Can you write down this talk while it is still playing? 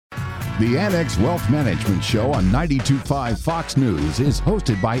The Annex Wealth Management Show on 92.5 Fox News is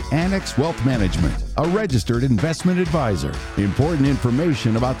hosted by Annex Wealth Management, a registered investment advisor. Important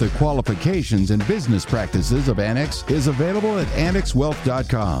information about the qualifications and business practices of Annex is available at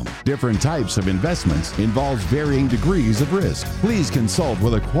annexwealth.com. Different types of investments involves varying degrees of risk. Please consult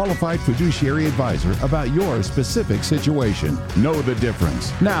with a qualified fiduciary advisor about your specific situation. Know the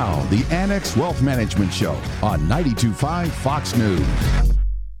difference. Now, the Annex Wealth Management Show on 92.5 Fox News.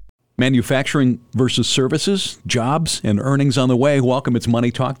 Manufacturing versus services, jobs, and earnings on the way. Welcome. It's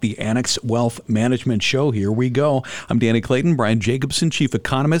Money Talk, the Annex Wealth Management Show. Here we go. I'm Danny Clayton. Brian Jacobsen, Chief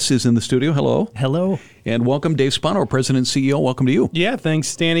Economist, is in the studio. Hello. Hello. And welcome, Dave Spano, President and CEO. Welcome to you. Yeah,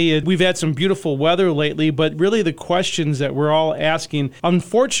 thanks, Danny. We've had some beautiful weather lately, but really the questions that we're all asking,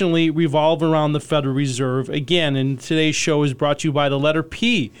 unfortunately, revolve around the Federal Reserve. Again, and today's show is brought to you by the letter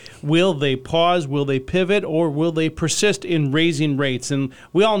P. Will they pause, will they pivot, or will they persist in raising rates? And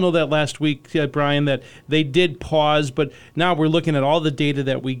we all know that last week, Brian, that they did pause, but now we're looking at all the data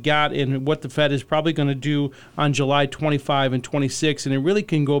that we got and what the Fed is probably going to do on July 25 and 26, and it really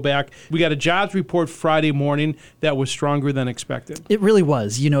can go back. We got a jobs report Friday morning that was stronger than expected. It really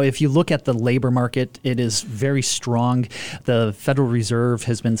was. You know, if you look at the labor market, it is very strong. The Federal Reserve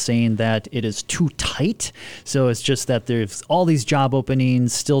has been saying that it is too tight. So it's just that there's all these job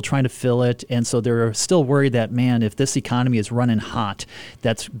openings, still trying to fill it. And so they're still worried that, man, if this economy is running hot,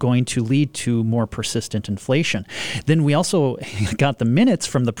 that's going to lead to more persistent inflation. Then we also got the minutes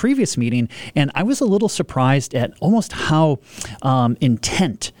from the previous meeting, and I was a little surprised at almost how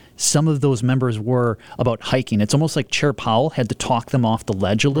intent some of those members were about hiking. It's almost like Chair Powell had to talk them off the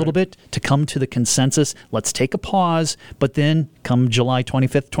ledge a little bit to come to the consensus. Let's take a pause, but then come July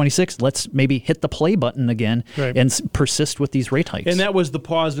 25th, 26th, let's maybe hit the play button again and persist with these rate hikes. And that was the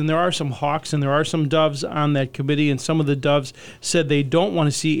pause. And there are some hawks and there are some doves on that committee. And some of the doves said they don't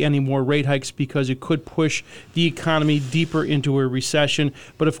want to see any more rate hikes because it could push the economy deeper into a recession.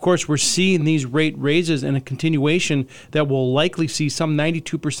 But of course, we're seeing these rate raises and a continuation that will likely see some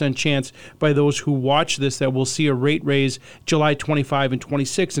 92% chance by those who watch this that we'll see a rate raise July 25 and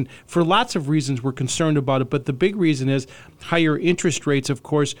 26. And for lots of reasons, we're concerned about it. But the big reason is higher interest rates, of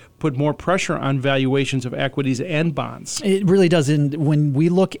course, put more pressure on valuations of equities and bonds. It really does. And when we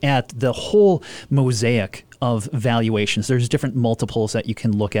look at the whole mosaic of valuations, there's different multiples that you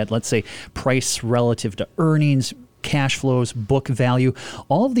can look at. Let's say price relative to earnings, cash flows, book value,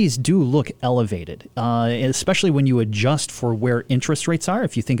 all of these do look elevated, especially when you adjust for where interest rates are.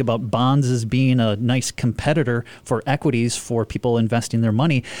 If you think about bonds as being a nice competitor for equities for people investing their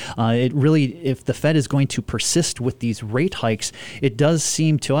money, it really, if the Fed is going to persist with these rate hikes, it does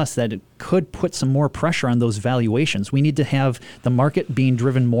seem to us that it could put some more pressure on those valuations. We need to have the market being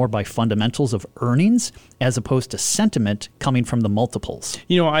driven more by fundamentals of earnings as opposed to sentiment coming from the multiples.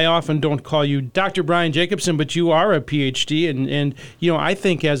 You know, I often don't call you Dr. Brian Jacobsen, but you are a PhD. And you know, I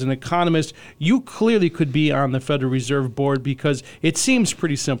think as an economist, you clearly could be on the Federal Reserve Board because it seems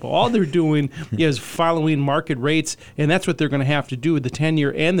pretty simple. All they're doing is following market rates, and that's what they're going to have to do with the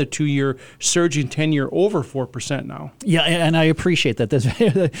 10-year and the 2-year surging 10-year over 4% now. Yeah, and I apprate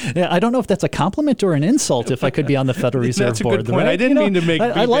that. I don't know if that's a compliment or an insult if I could be on the Federal Reserve That's a Board. good point. Right? I didn't mean to make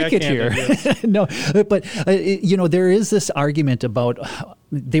I like it here. Yes. No, but you know, there is this argument about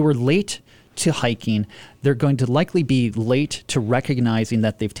they were late to hiking. They're going to likely be late to recognizing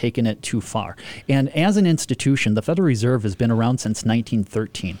that they've taken it too far. And as an institution, the Federal Reserve has been around since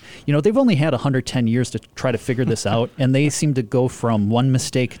 1913. You know, they've only had 110 years to try to figure this out, and they seem to go from one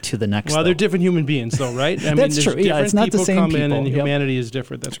mistake to the next. Well, they're different human beings, though, right? I That's true. Yeah, it's not the same people. In and humanity is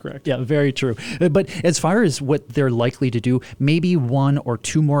different. That's correct. Yeah, very true. But as far as what they're likely to do, maybe 1 or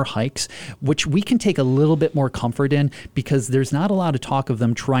 2 more hikes, which we can take a little bit more comfort in because there's not a lot of talk of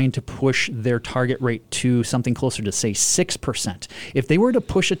them trying to push their target rate to something closer to, say, 6%. If they were to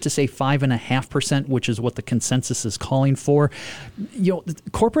push it to, say, 5.5%, which is what the consensus is calling for, you know,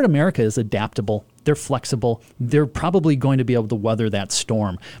 corporate America is adaptable. They're flexible. They're probably going to be able to weather that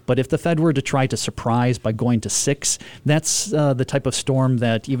storm. But if the Fed were to try to surprise by going to 6, that's the type of storm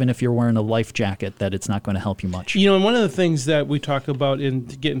that even if you're wearing a life jacket, that it's not going to help you much. You know, and one of the things that we talk about in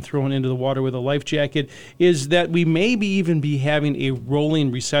getting thrown into the water with a life jacket is that we maybe even be having a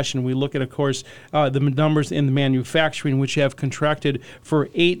rolling recession. We look at, of course, the numbers in the manufacturing, which have contracted for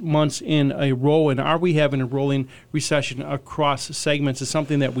 8 months in a row. And are we having a rolling recession across segments is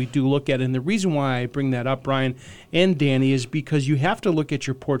something that we do look at. And the reason why I bring that up, Brian and Danny, is because you have to look at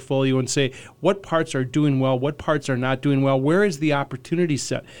your portfolio and say what parts are doing well, what parts are not doing well, where is the opportunity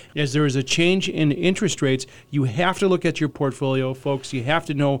set? As there is a change in interest rates, you have to look at your portfolio, folks. You have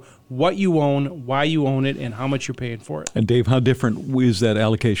to know what you own, why you own it, and how much you're paying for it. And Dave, how different is that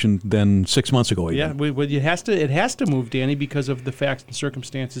allocation than 6 months ago? Even? Yeah, it has to move, Danny, because of the facts and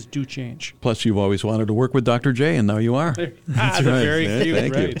circumstances do change. Plus, you've always wanted to work with Dr. J, and now you are. That's right. Very cute,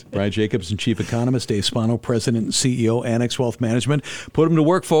 Thank right. you. Brian Jacobsen, Chief Economist, Dave Spano, President and CEO, Annex Wealth Management. Put them to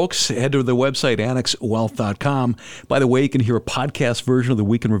work, folks. Head to the website, annexwealth.com. By the way, you can hear a podcast version of the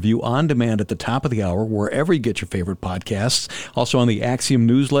Week in Review on demand at the top of the hour, wherever you get your favorite podcasts. Also on the Axiom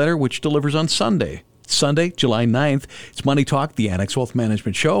newsletter, which delivers on Sunday, July 9th. It's Money Talk, the Annex Wealth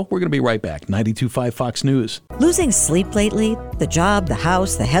Management Show. We're going to be right back. 92.5 Fox News. Losing sleep lately? The job, the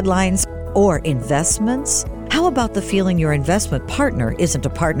house, the headlines, or investments? How about the feeling your investment partner isn't a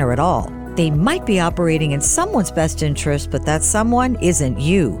partner at all? They might be operating in someone's best interest, but that someone isn't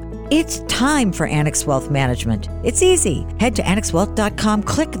you. It's time for Annex Wealth Management. It's easy. Head to annexwealth.com,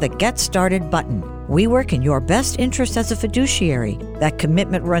 click the Get Started button. We work in your best interest as a fiduciary. That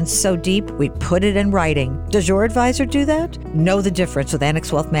commitment runs so deep, we put it in writing. Does your advisor do that? Know the difference with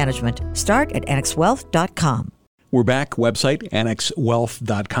Annex Wealth Management. Start at annexwealth.com. We're back. Website,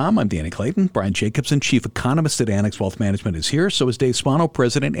 annexwealth.com. I'm Danny Clayton. Brian Jacobsen, Chief Economist at Annex Wealth Management, is here. So is Dave Spano,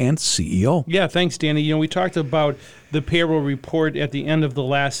 President and CEO. Yeah, thanks, Danny. We talked about the payroll report at the end of the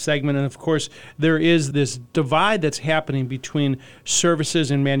last segment. And of course, there is this divide that's happening between services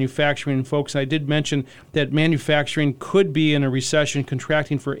and manufacturing. And folks, I did mention that manufacturing could be in a recession,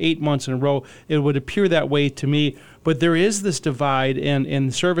 contracting for 8 months in a row. It would appear that way to me. But there is this divide,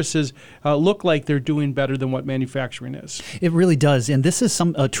 and services look like they're doing better than what manufacturing is. It really does. And this is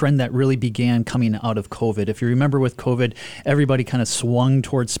a trend that really began coming out of COVID. If you remember with COVID, everybody kind of swung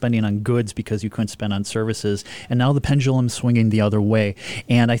towards spending on goods because you couldn't spend on services. And now the pendulum's swinging the other way.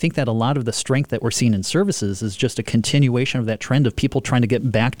 And I think that a lot of the strength that we're seeing in services is just a continuation of that trend of people trying to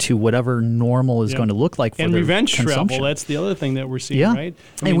get back to whatever normal is going to look like for and their revenge consumption. Travel, that's the other thing that we're seeing, right?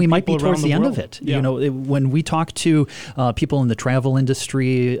 And we might be towards the end of it. Yeah. When we talk to people in the travel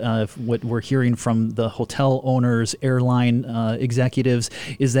industry, what we're hearing from the hotel owners, airline executives,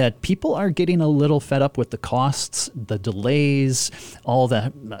 is that people are getting a little fed up with the costs, the delays, all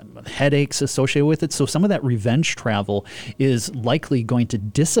the headaches associated with it. So some of that revenge travel is likely going to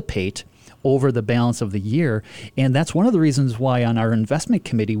dissipate over the balance of the year. And that's one of the reasons why on our investment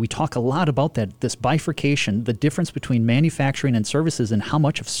committee, we talk a lot about this bifurcation, the difference between manufacturing and services, and how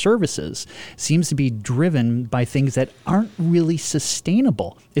much of services seems to be driven by things that aren't really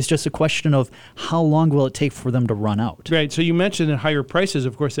sustainable. It's just a question of how long will it take for them to run out. Right. So you mentioned that higher prices,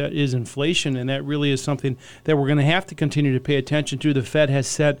 of course, that is inflation, and that really is something that we're going to have to continue to pay attention to. The Fed has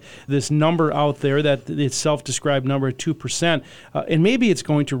set this number out there, that it's self-described number at 2%, and maybe it's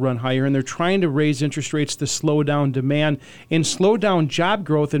going to run higher, and they're trying to raise interest rates to slow down demand and slow down job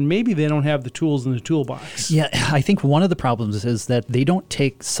growth, and maybe they don't have the tools in the toolbox. Yeah, I think one of the problems is that they don't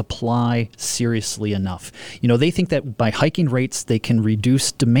take supply seriously enough. They think that by hiking rates, they can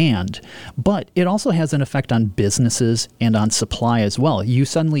reduce demand, but it also has an effect on businesses and on supply as well. You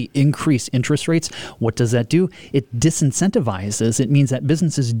suddenly increase interest rates. What does that do? It disincentivizes. It means that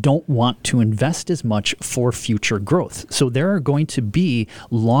businesses don't want to invest as much for future growth. So there are going to be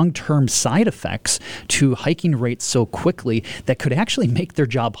long-term side effects to hiking rates so quickly that could actually make their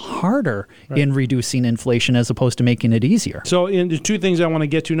job harder in reducing inflation as opposed to making it easier. So the two things I want to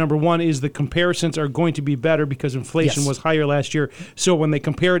get to, number one is the comparisons are going to be better because inflation was higher last year. So when they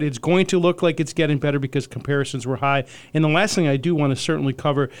compare it, it's going to look like it's getting better because comparisons were high. And the last thing I do want to certainly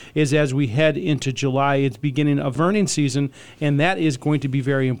cover is as we head into July, it's beginning of earnings season, and that is going to be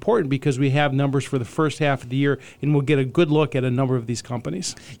very important because we have numbers for the first half of the year, and we'll get a good look at a number of these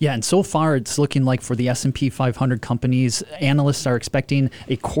companies. Yeah, and so far it's looking like for the S&P 500 companies, analysts are expecting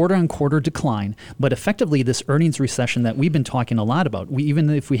a quarter-on-quarter decline, but effectively this earnings recession that we've been talking a lot about, even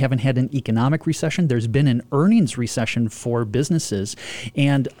if we haven't had an economic recession, there's been an earnings recession for businesses.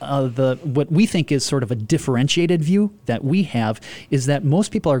 And what we think is sort of a differentiated view that we have is that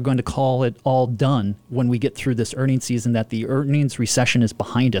most people are going to call it all done when we get through this earnings season, that the earnings recession is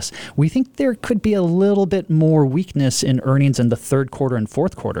behind us. We think there could be a little bit more weakness in earnings in the third quarter and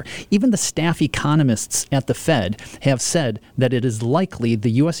fourth quarter. Even the staff economists at the Fed have said that it is likely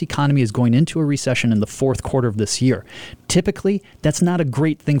the U.S. economy is going into a recession in the fourth quarter of this year. Typically, that's not a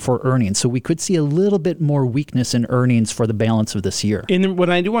great thing for earnings, so we could see a little bit more weakness in earnings for the balance of this year. And what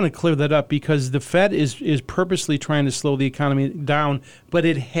I do want to clear that up because the Fed is purposely trying to slow the economy down, but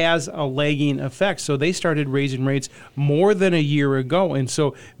it has a lagging effect. So they started raising rates more than a year ago, and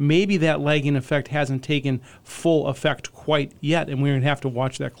so maybe that lagging effect hasn't taken full effect quite yet, and we're going to have to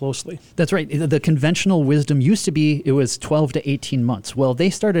watch that closely. That's right. The conventional wisdom used to be it was 12 to 18 months. Well, they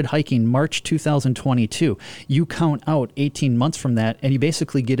started hiking March 2022. You count out 18 months from that, and you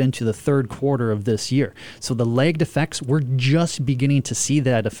basically get into the third quarter of this year. So the lagged effects, we're just beginning to see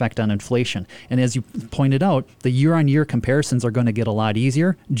that effect on inflation. And as you pointed out, the year-on-year comparisons are going to get a lot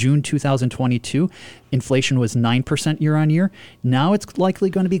easier. June 2022, inflation was 9% year-on-year. Now it's likely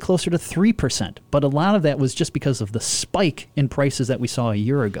going to be closer to 3%. But a lot of that was just because of the spike in prices that we saw a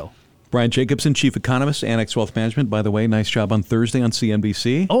year ago. Brian Jacobsen, Chief Economist, Annex Wealth Management. By the way, nice job on Thursday on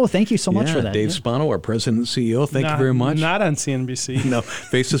CNBC. Oh, thank you so much for that. Dave Spano, our President and CEO, thank you very much. Not on CNBC. No,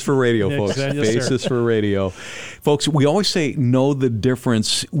 Faces for Radio, folks. Yes, Faces for Radio. Folks, we always say know the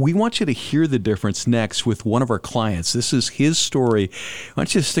difference. We want you to hear the difference next with one of our clients. This is his story. I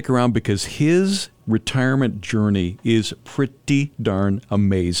want you to stick around because his retirement journey is pretty darn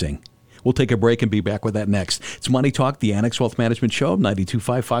amazing. We'll take a break and be back with that next. It's Money Talk, the Annex Wealth Management Show,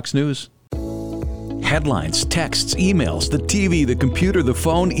 92.5 Fox News. Headlines, texts, emails, the TV, the computer, the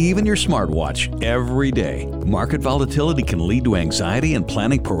phone, even your smartwatch, every day. Market volatility can lead to anxiety and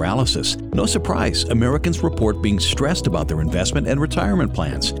planning paralysis. No surprise, Americans report being stressed about their investment and retirement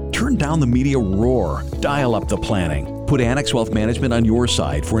plans. Turn down the media roar. Dial up the planning. Put Annex Wealth Management on your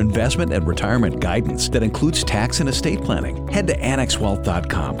side for investment and retirement guidance that includes tax and estate planning. Head to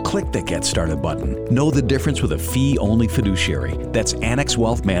annexwealth.com. Click the Get Started button. Know the difference with a fee-only fiduciary. That's Annex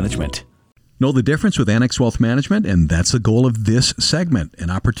Wealth Management. Know the difference with Annex Wealth Management, and that's the goal of this segment, an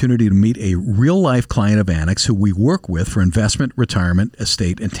opportunity to meet a real-life client of Annex who we work with for investment, retirement,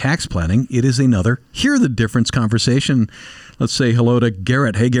 estate, and tax planning. It is another Hear the Difference conversation. Let's say hello to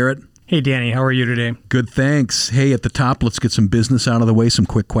Garrett. Hey, Garrett. Hey, Danny. How are you today? Good, thanks. Hey, at the top, let's get some business out of the way, some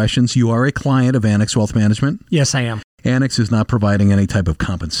quick questions. You are a client of Annex Wealth Management? Yes, I am. Annex is not providing any type of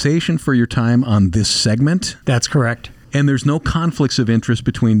compensation for your time on this segment? That's correct. And there's no conflicts of interest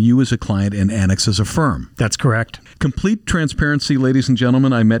between you as a client and Annex as a firm? That's correct. Complete transparency, ladies and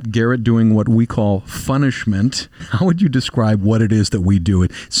gentlemen. I met Garrett doing what we call punishment. How would you describe what it is that we do?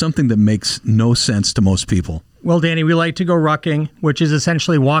 It's something that makes no sense to most people. Well, Danny, we like to go rucking, which is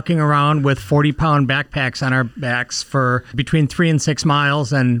essentially walking around with 40-pound backpacks on our backs for between 3 and 6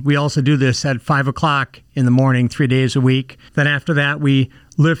 miles. And we also do this at 5 o'clock in the morning, 3 days a week. Then after that, we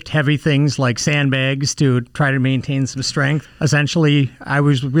lift heavy things like sandbags to try to maintain some strength. Essentially, I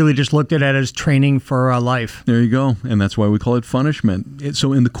was really just looked at it as training for life. There you go. And that's why we call it punishment.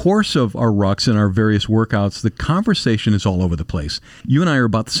 So in the course of our rucks and our various workouts, the conversation is all over the place. You and I are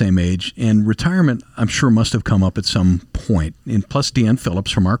about the same age, and retirement, I'm sure, must have come up at some point. And plus, Deanne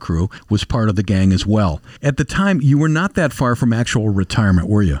Phillips from our crew was part of the gang as well. At the time, you were not that far from actual retirement,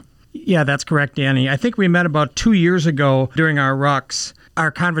 were you? Yeah, that's correct, Danny. I think we met about 2 years ago during our rucks. Our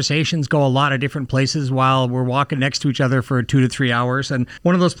conversations go a lot of different places while we're walking next to each other for 2 to 3 hours. And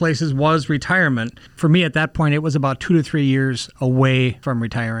one of those places was retirement. For me at that point, it was about 2 to 3 years away from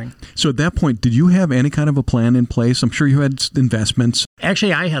retiring. So at that point, did you have any kind of a plan in place? I'm sure you had investments.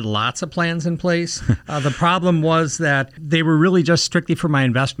 Actually, I had lots of plans in place. The problem was that they were really just strictly for my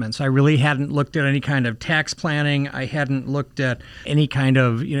investments. I really hadn't looked at any kind of tax planning. I hadn't looked at any kind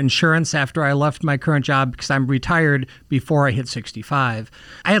of insurance after I left my current job because I'm retired before I hit 65.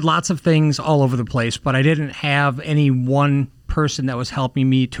 I had lots of things all over the place, but I didn't have any one person that was helping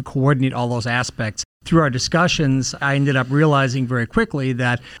me to coordinate all those aspects. Through our discussions, I ended up realizing very quickly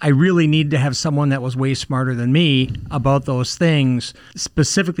that I really needed to have someone that was way smarter than me about those things,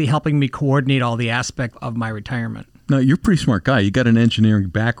 specifically helping me coordinate all the aspects of my retirement. Now, you're a pretty smart guy. You got an engineering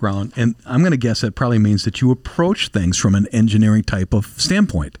background, and I'm going to guess that probably means that you approach things from an engineering type of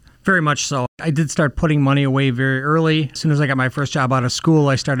standpoint. Very much so. I did start putting money away very early. As soon as I got my first job out of school,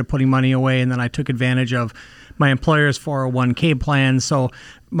 I started putting money away, and then I took advantage of my employer's 401k plan. So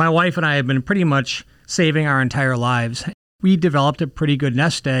my wife and I have been pretty much saving our entire lives. We developed a pretty good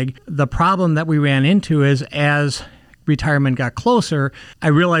nest egg. The problem that we ran into is as retirement got closer, I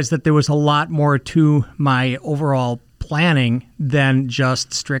realized that there was a lot more to my overall planning than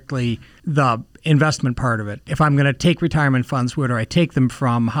just strictly the investment part of it. If I'm going to take retirement funds, where do I take them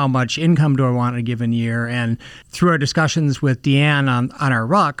from? How much income do I want in a given year? And through our discussions with Deanne on our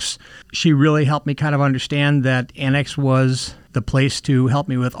rucks, she really helped me kind of understand that Annex was the place to help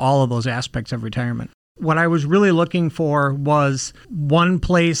me with all of those aspects of retirement. What I was really looking for was one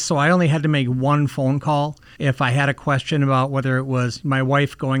place, so I only had to make one phone call. If I had a question about whether it was my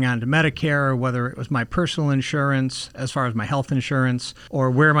wife going on to Medicare or whether it was my personal insurance, as far as my health insurance,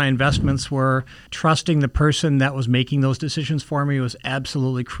 or where my investments were, trusting the person that was making those decisions for me was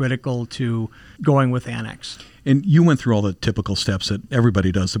absolutely critical to going with Annex. And you went through all the typical steps that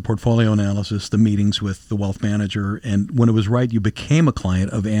everybody does, the portfolio analysis, the meetings with the wealth manager, and when it was right, you became a client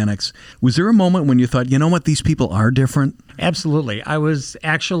of Annex. Was there a moment when you thought, you know what, these people are different? Absolutely. I was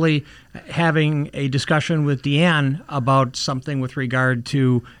actually having a discussion with Deanne about something with regard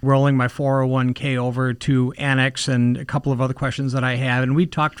to rolling my 401k over to Annex and a couple of other questions that I had. And we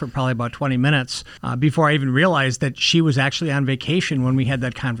talked for probably about 20 minutes before I even realized that she was actually on vacation when we had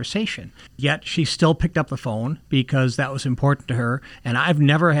that conversation. Yet she still picked up the phone because that was important to her. And I've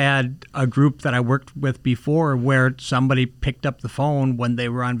never had a group that I worked with before where somebody picked up the phone when they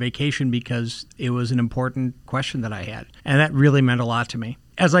were on vacation because it was an important question that I had. And that really meant a lot to me.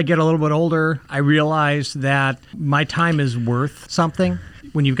 As I get a little bit older, I realize that my time is worth something.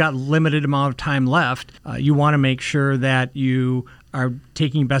 When you've got limited amount of time left, you want to make sure that you are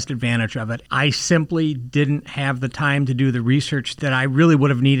taking best advantage of it. I simply didn't have the time to do the research that I really would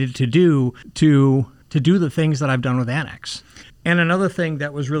have needed to do the things that I've done with Annex. And another thing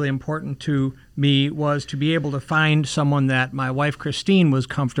that was really important to me was to be able to find someone that my wife, Christine, was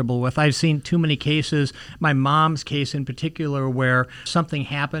comfortable with. I've seen too many cases, my mom's case in particular, where something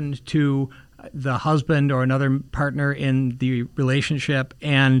happened to the husband or another partner in the relationship.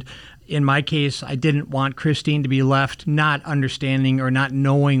 And in my case, I didn't want Christine to be left not understanding or not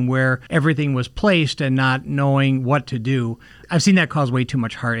knowing where everything was placed and not knowing what to do. I've seen that cause way too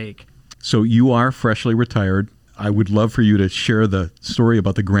much heartache. So you are freshly retired. I would love for you to share the story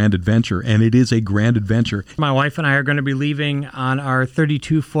about the grand adventure, and it is a grand adventure. My wife and I are going to be leaving on our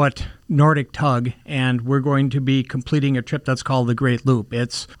 32-foot Nordic tug, and we're going to be completing a trip that's called the Great Loop.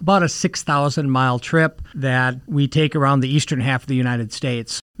 It's about a 6,000-mile trip that we take around the eastern half of the United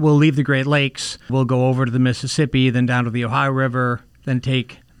States. We'll leave the Great Lakes, we'll go over to the Mississippi, then down to the Ohio River, then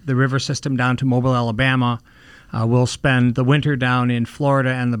take the river system down to Mobile, Alabama. We'll spend the winter down in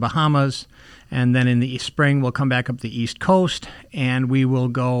Florida and the Bahamas. And then in the spring, we'll come back up the East Coast, and we will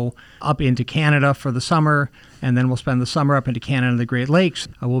go up into Canada for the summer, and then we'll spend the summer up into Canada and the Great Lakes.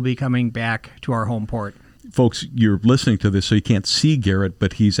 We'll be coming back to our home port. Folks, you're listening to this, so you can't see Garrett,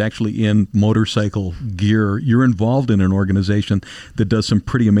 but he's actually in motorcycle gear. You're involved in an organization that does some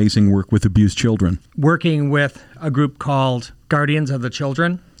pretty amazing work with abused children. Working with a group called Guardians of the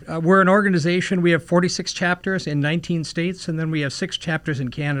Children. We're an organization. We have 46 chapters in 19 states, and then we have 6 chapters in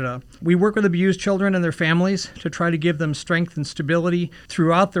Canada. We work with abused children and their families to try to give them strength and stability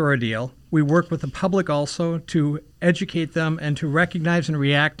throughout their ordeal. We work with the public also to educate them and to recognize and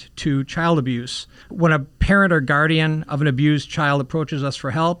react to child abuse. When a parent or guardian of an abused child approaches us for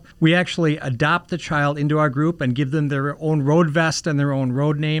help, we actually adopt the child into our group and give them their own road vest and their own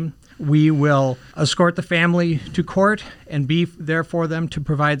road name. We will escort the family to court and be there for them to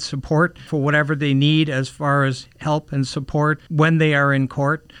provide support for whatever they need as far as help and support when they are in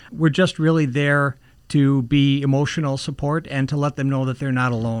court. We're just really there to be emotional support and to let them know that they're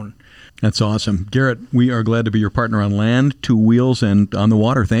not alone. That's awesome. Garrett, we are glad to be your partner on land, two wheels, and on the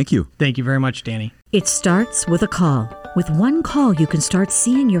water. Thank you. Thank you very much, Danny. It starts with a call. With one call, you can start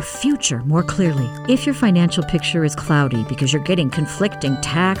seeing your future more clearly. If your financial picture is cloudy because you're getting conflicting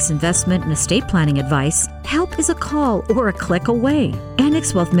tax, investment, and estate planning advice, help is a call or a click away.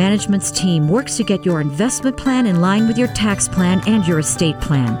 Annex Wealth Management's team works to get your investment plan in line with your tax plan and your estate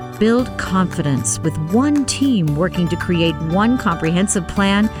plan. Build confidence with one team working to create one comprehensive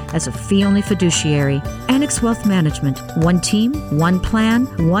plan as a fee-only fiduciary. Annex Wealth Management. One team, one plan,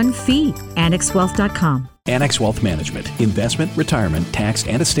 one fee. AnnexWealth.com. Annex Wealth Management. Investment, retirement, tax,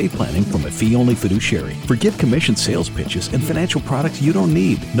 and estate planning from a fee-only fiduciary. Forget commission sales pitches and financial products you don't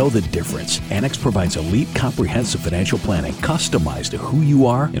need. Know the difference. Annex provides elite comprehensive financial planning customized to who you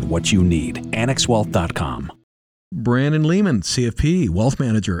are and what you need. AnnexWealth.com. Brandon Lehman, CFP, Wealth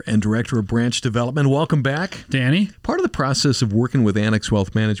Manager and Director of Branch Development. Welcome back. Danny. Part of the process of working with Annex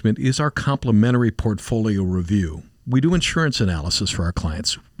Wealth Management is our complimentary portfolio review. We do insurance analysis for our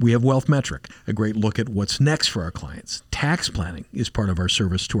clients. We have Wealth Metric, a great look at what's next for our clients. Tax planning is part of our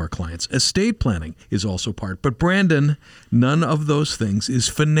service to our clients. Estate planning is also part. But Brandon, none of those things is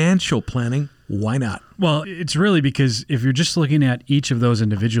financial planning. Why not? Well, it's really because if you're just looking at each of those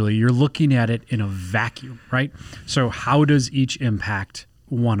individually, you're looking at it in a vacuum, right? So how does each impact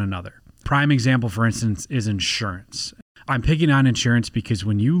one another? Prime example, for instance, is insurance. I'm picking on insurance because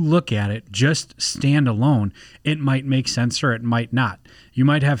when you look at it just standalone, it might make sense or it might not. You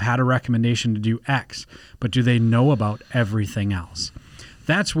might have had a recommendation to do X, but do they know about everything else?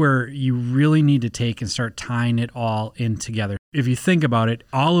 That's where you really need to take and start tying it all in together. If you think about it,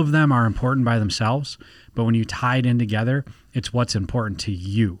 all of them are important by themselves, but when you tie it in together, it's what's important to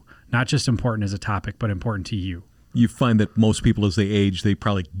you. Not just important as a topic, but important to you. You find that most people as they age, they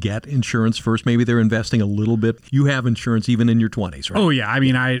probably get insurance first. Maybe they're investing a little bit. You have insurance even in your 20s, right? Oh yeah. I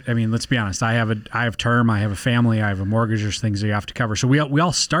mean, let's be honest. I have term, I have a family, I have a mortgage. There's things that you have to cover. So we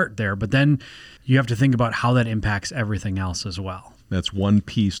all start there, but then you have to think about how that impacts everything else as well. That's one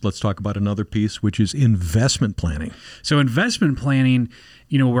piece. Let's talk about another piece, which is investment planning. So investment planning,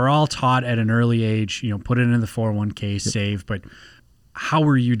 we're all taught at an early age, put it in the 401k, save, but how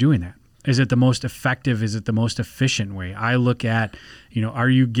are you doing that? Is it the most effective? Is it the most efficient way? I look at, are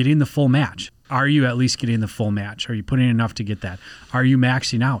you getting the full match? Are you at least getting the full match? Are you putting enough to get that? Are you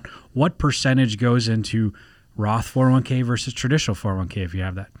maxing out? What percentage goes into Roth 401k versus traditional 401k if you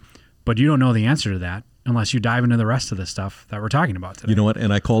have that? But you don't know the answer to that unless you dive into the rest of the stuff that we're talking about today. You know what?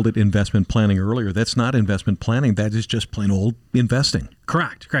 And I called it investment planning earlier. That's not investment planning. That is just plain old investing.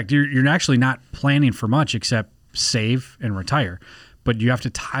 Correct. You're actually not planning for much except save and retire. But you have to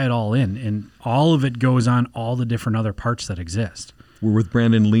tie it all in, and all of it goes on all the different other parts that exist. We're with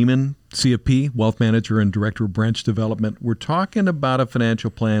Brandon Lehman, CFP, Wealth Manager and Director of Branch Development. We're talking about a financial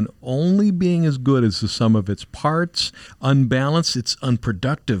plan only being as good as the sum of its parts. Unbalanced, it's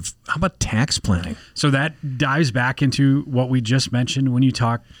unproductive. How about tax planning? So that dives back into what we just mentioned when you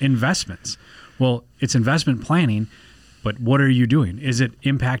talk investments. Well, it's investment planning, but what are you doing? Is it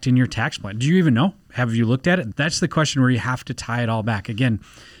impacting your tax plan? Do you even know? Have you looked at it? That's the question where you have to tie it all back. Again,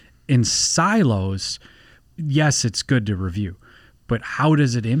 in silos, yes, it's good to review, but how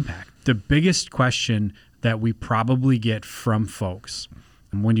does it impact? The biggest question that we probably get from folks,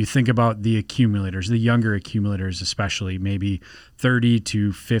 and when you think about the accumulators, the younger accumulators especially, maybe 30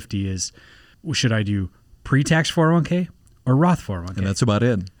 to 50 is, should I do pre-tax 401k or Roth 401k? And that's about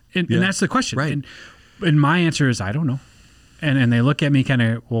it. And that's the question. Right. And my answer is, I don't know. And they look at me kind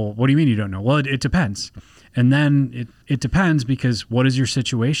of, well, what do you mean you don't know? Well, it depends. And then it depends because what is your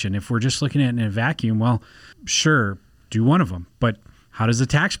situation? If we're just looking at it in a vacuum, well, sure, do one of them. But how does the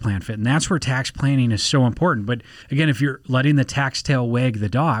tax plan fit? And that's where tax planning is so important. But again, if you're letting the tax tail wag the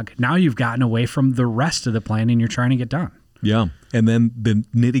dog, now you've gotten away from the rest of the planning you're trying to get done. Yeah. And then the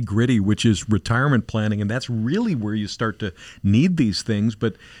nitty gritty, which is retirement planning. And that's really where you start to need these things.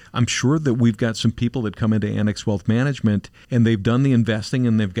 But I'm sure that we've got some people that come into Annex Wealth Management and they've done the investing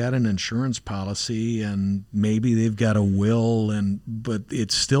and they've got an insurance policy and maybe they've got a will, but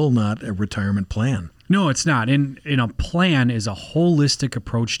it's still not a retirement plan. No, it's not. And a plan is a holistic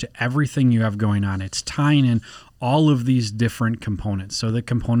approach to everything you have going on. It's tying in all of these different components. So the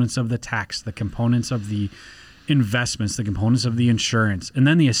components of the tax, the components of the investments, the components of the insurance, and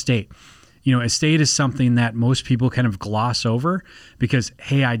then the estate. Estate is something that most people kind of gloss over because,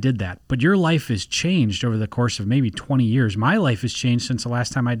 hey, I did that. But your life has changed over the course of maybe 20 years. My life has changed since the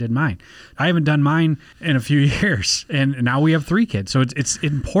last time I did mine. I haven't done mine in a few years, and now we have 3 kids. So it's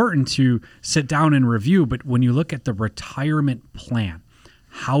important to sit down and review. But when you look at the retirement plan,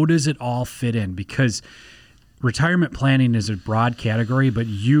 how does it all fit in? Because retirement planning is a broad category, but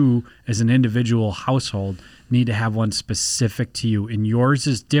you as an individual household need to have one specific to you, and yours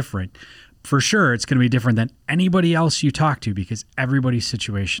is different. For sure, it's going to be different than anybody else you talk to because everybody's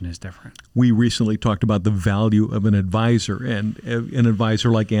situation is different. We recently talked about the value of an advisor, and an advisor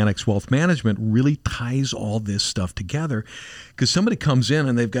like Annex Wealth Management really ties all this stuff together because somebody comes in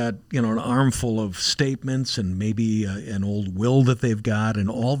and they've got an armful of statements and maybe an old will that they've got and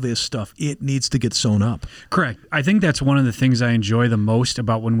all this stuff. It needs to get sewn up. Correct. I think that's one of the things I enjoy the most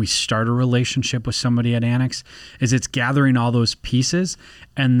about when we start a relationship with somebody at Annex is it's gathering all those pieces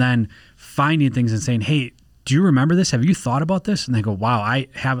and then finding things and saying, hey, do you remember this? Have you thought about this? And they go, wow, I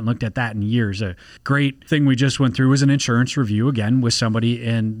haven't looked at that in years. A great thing we just went through was an insurance review again with somebody,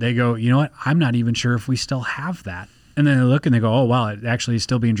 and they go, you know what? I'm not even sure if we still have that. And then they look and they go, oh, wow, it actually is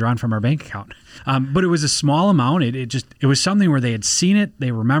still being drawn from our bank account. But it was a small amount. It was something where they had seen it,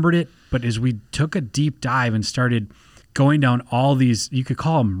 they remembered it. But as we took a deep dive and started going down all these, you could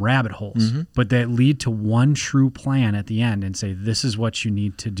call them rabbit holes, but that lead to one true plan at the end and say, this is what you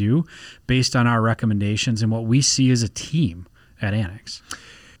need to do based on our recommendations and what we see as a team at Annex.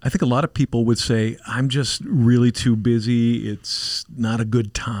 I think a lot of people would say, I'm just really too busy. It's not a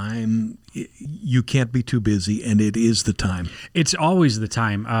good time. You can't be too busy, and it is the time. It's always the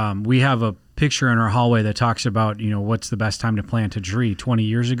time. We have a picture in our hallway that talks about, what's the best time to plant a tree 20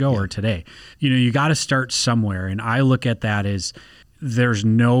 years ago or today. You got to start somewhere. And I look at that as there's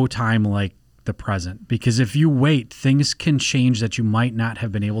no time like the present, because if you wait, things can change that you might not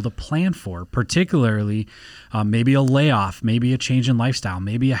have been able to plan for, particularly maybe a layoff, maybe a change in lifestyle,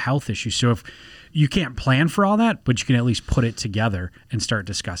 maybe a health issue. So if you can't plan for all that, but you can at least put it together and start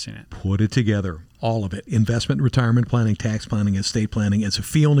discussing it. Put it together. All of it. Investment, retirement planning, tax planning, estate planning. As a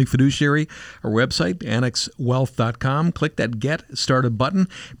fee-only fiduciary, our website, annexwealth.com. Click that Get Started button.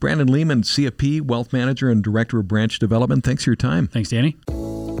 Brandon Lehman, CFP, Wealth Manager and Director of Branch Development. Thanks for your time. Thanks, Danny.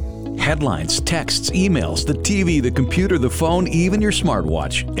 Headlines, texts, emails, the TV, the computer, the phone, even your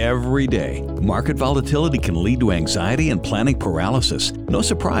smartwatch, every day. Market volatility can lead to anxiety and planning paralysis. No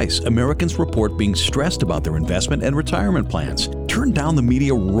surprise, Americans report being stressed about their investment and retirement plans. Turn down the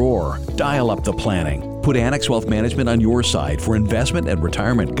media roar. Dial up the planning. Put Annex Wealth Management on your side for investment and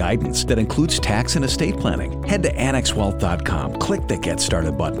retirement guidance that includes tax and estate planning. Head to annexwealth.com. Click the Get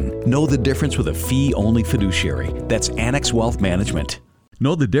Started button. Know the difference with a fee-only fiduciary. That's Annex Wealth Management.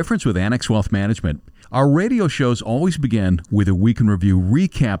 Know the difference with Annex Wealth Management. Our radio shows always begin with a week in review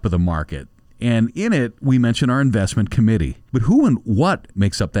recap of the market. And in it, we mention our investment committee. But who and what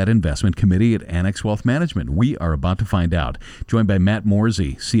makes up that investment committee at Annex Wealth Management? We are about to find out. Joined by Matt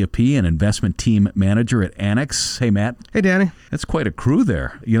Morsey, CFP and investment team manager at Annex. Hey, Matt. Hey, Danny. That's quite a crew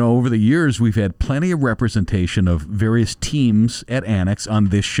there. You know, over the years, we've had plenty of representation of various teams at Annex on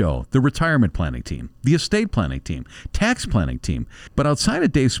this show. The retirement planning team, the estate planning team, tax planning team. But outside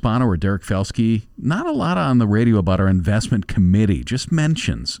of Dave Spano or Derek Felsky, not a lot on the radio about our investment committee, just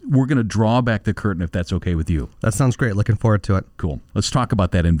mentions. We're going to draw back the curtain if that's okay with you. That sounds great. Looking forward to it. Cool. Let's talk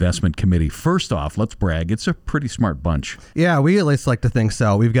about that investment committee. First off, let's brag. It's a pretty smart bunch. Yeah, we at least like to think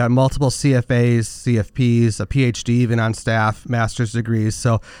so. We've got multiple CFAs, CFPs, a PhD even on staff, master's degrees.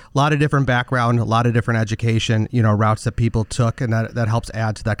 So a lot of different background, a lot of different education, routes that people took, and that helps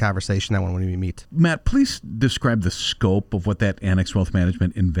add to that conversation that when we meet. Matt, please describe the scope of what that Annex Wealth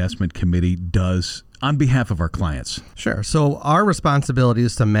Management Investment Committee does on behalf of our clients. Sure. So our responsibility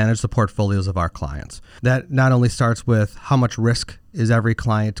is to manage the portfolios of our clients. That not only starts with how much risk is every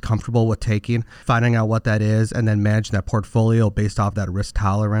client comfortable with taking, finding out what that is, and then managing that portfolio based off that risk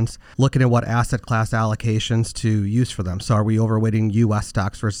tolerance, looking at what asset class allocations to use for them. So are we overweighting U.S.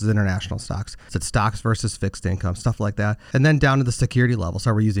 stocks versus international stocks? Is it stocks versus fixed income, stuff like that? And then down to the security level.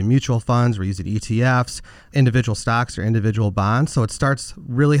 So are we using mutual funds? We're using ETFs, individual stocks, or individual bonds? So it starts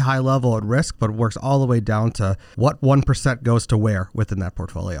really high level at risk, but works all the way down to what 1% goes to where within that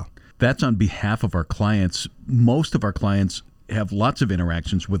portfolio. That's on behalf of our clients. Most of our clients have lots of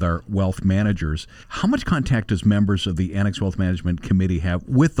interactions with our wealth managers. How much contact does members of the Annex Wealth Management Committee have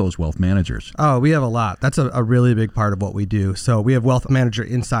with those wealth managers? Oh, we have a lot. That's a really big part of what we do. So we have wealth manager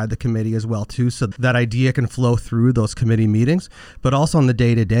inside the committee as well, too, so that idea can flow through those committee meetings. But also on the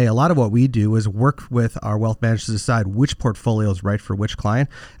day-to-day, a lot of what we do is work with our wealth managers to decide which portfolio is right for which client,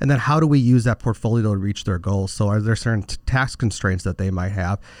 and then how do we use that portfolio to reach their goals. So are there certain tax constraints that they might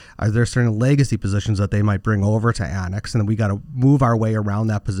have? Are there certain legacy positions that they might bring over to Annex? And then we got to move our way around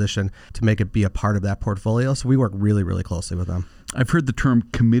that position to make it be a part of that portfolio. So we work really, really closely with them. I've heard the term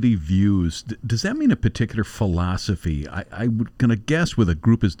committee views. Does that mean a particular philosophy? I'm going to guess with a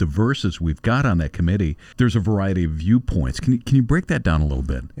group as diverse as we've got on that committee, there's a variety of viewpoints. Can you break that down a little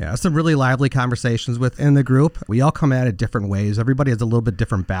bit? Yeah, some really lively conversations within the group. We all come at it different ways. Everybody has a little bit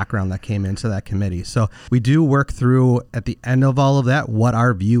different background that came into that committee. So we do work through, at the end of all of that, what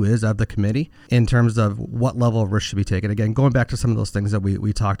our view is of the committee in terms of what level of risk should be taken. Again, going back to some of those things that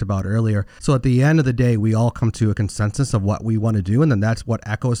we talked about earlier. So at the end of the day, we all come to a consensus of what we want to do, and then that's what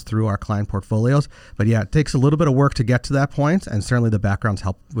echoes through our client portfolios. But yeah, it takes a little bit of work to get to that point, and certainly the backgrounds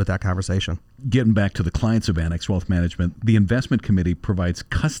help with that conversation. Getting back to the clients of Annex Wealth Management, the investment committee provides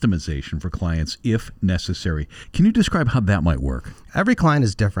customization for clients if necessary. Can you describe how that might work? Every client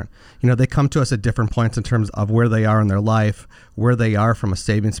is different. They come to us at different points in terms of where they are in their life, where they are from a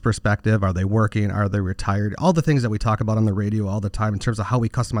savings perspective. Are they working? Are they retired? All the things that we talk about on the radio all the time in terms of how we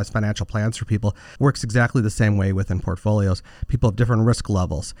customize financial plans for people works exactly the same way within portfolios. People have different risk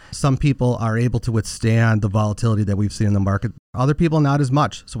levels. Some people are able to withstand the volatility that we've seen in the market. Other people not as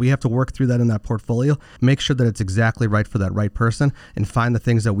much. So we have to work through that in that portfolio, make sure that it's exactly right for that right person, and find the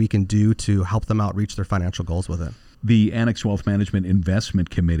things that we can do to help them out reach their financial goals with it. The Annex Wealth Management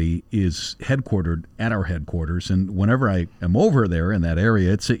Investment Committee is headquartered at our headquarters, and whenever I am over there in that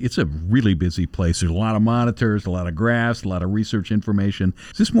area, it's a really busy place. There's a lot of monitors, a lot of graphs, a lot of research information.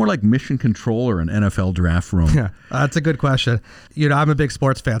 Is this more like mission control or an NFL draft room? Yeah, that's a good question. I'm a big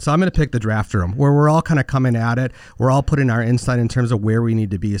sports fan, so I'm going to pick the draft room where we're all kind of coming at it. We're all putting our insight in terms of where we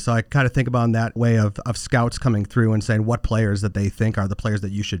need to be. So I kind of think about in that way of scouts coming through and saying what players that they think are the players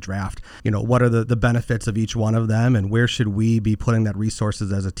that you should draft. What are the benefits of each one of them? them, and where should we be putting that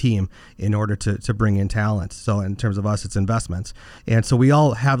resources as a team in order to bring in talent. So in terms of us, it's investments. And so we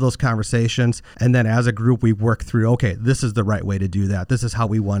all have those conversations, and then as a group, we work through, okay, this is the right way to do that. This is how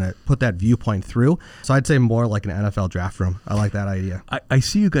we want to put that viewpoint through. So I'd say more like an NFL draft room. I like that idea. I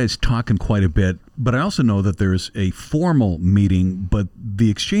see you guys talking quite a bit, but I also know that there's a formal meeting, but the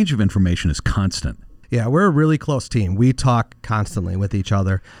exchange of information is constant. Yeah, we're a really close team. We talk constantly with each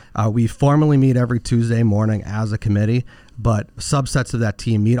other. We formally meet every Tuesday morning as a committee, but subsets of that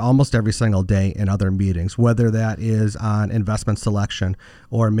team meet almost every single day in other meetings, whether that is on investment selection,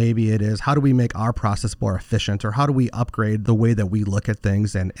 or maybe it is how do we make our process more efficient, or how do we upgrade the way that we look at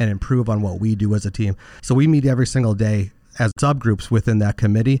things and improve on what we do as a team. So we meet every single day as subgroups within that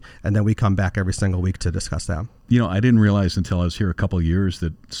committee, and then we come back every single week to discuss that. You know, I didn't realize until I was here a couple of years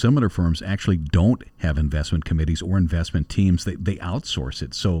that similar firms actually don't have investment committees or investment teams. They outsource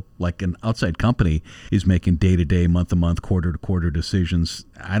it. So like an outside company is making day-to-day, month-to-month, quarter-to-quarter decisions.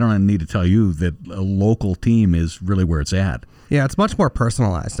 I don't need to tell you that a local team is really where it's at. Yeah, it's much more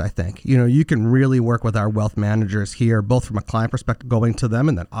personalized, I think. You know, you can really work with our wealth managers here, both from a client perspective, going to them,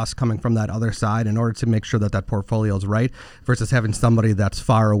 and then us coming from that other side in order to make sure that that portfolio is right, versus having somebody that's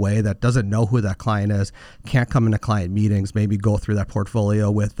far away that doesn't know who that client is, can't come into client meetings, maybe go through that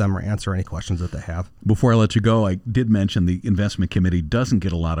portfolio with them or answer any questions that they have. Before I let you go, I did mention the investment committee doesn't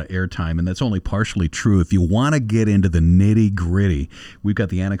get a lot of airtime, and that's only partially true. If you want to get into the nitty-gritty, we've got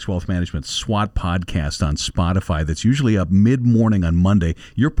the Annex Wealth Management SWAT podcast on Spotify that's usually up mid-morning on Monday.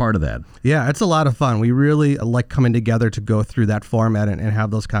 You're part of that. Yeah, it's a lot of fun. We really like coming together to go through that format and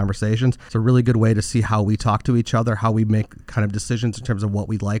have those conversations. It's a really good way to see how we talk to each other, how we make kind of decisions in terms of what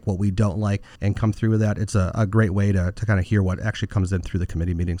we like, what we don't like, and come through with that. It's a great way to kind of hear what actually comes in through the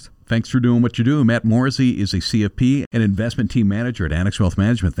committee meetings. Thanks for doing what you do. Matt Morrissey is a CFP and investment team manager at Annex Wealth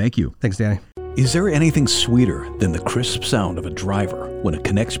Management. Thank you. Thanks, Danny. Is there anything sweeter than the crisp sound of a driver when it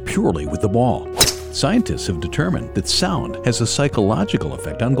connects purely with the ball? Scientists have determined that sound has a psychological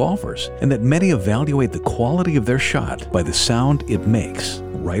effect on golfers, and that many evaluate the quality of their shot by the sound it makes.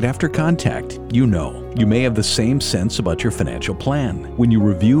 Right after contact, you may have the same sense about your financial plan. When you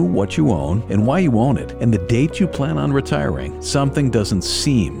review what you own and why you own it and the date you plan on retiring, something doesn't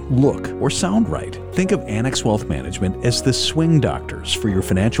seem, look, or sound right. Think of Annex Wealth Management as the swing doctors for your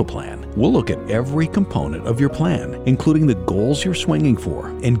financial plan. We'll look at every component of your plan, including the goals you're swinging for,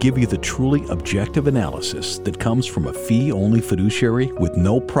 and give you the truly objective analysis that comes from a fee-only fiduciary with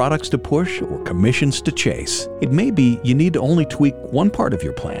no products to push or commissions to chase. It may be you need to only tweak one part of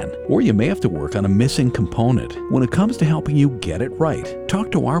your plan, or you may have to work on a missing component. When it comes to helping you get it right,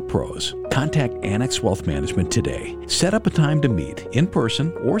 talk to our pros. Contact Annex Wealth Management today. Set up a time to meet in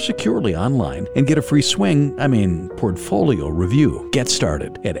person or securely online and get a free portfolio review. Get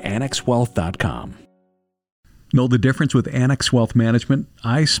started at annexwealth.com. Know the difference with Annex Wealth Management?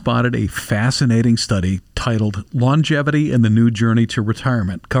 I spotted a fascinating study titled Longevity and the New Journey to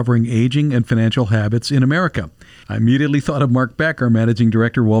Retirement, covering aging and financial habits in America. I immediately thought of Mark Beck, our Managing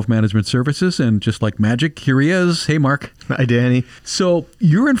Director of Wealth Management Services, and just like magic, here he is. Hey, Mark. Hi, Danny. So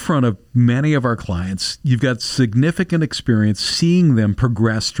you're in front of many of our clients. You've got significant experience seeing them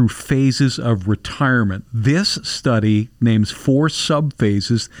progress through phases of retirement. This study names 4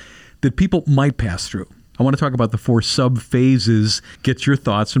 sub-phases that people might pass through. I want to talk about the 4 sub-phases, get your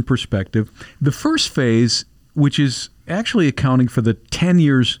thoughts and perspective. The first phase, which is actually accounting for the 10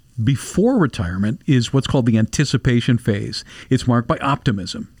 years before retirement, is what's called the anticipation phase. It's marked by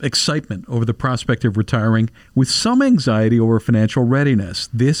optimism, excitement over the prospect of retiring, with some anxiety over financial readiness.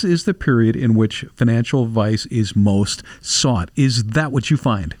 This is the period in which financial advice is most sought. Is that what you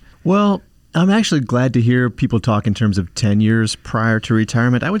find? Well, I'm actually glad to hear people talk in terms of 10 years prior to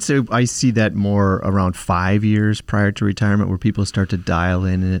retirement. I would say I see that more around 5 years prior to retirement, where people start to dial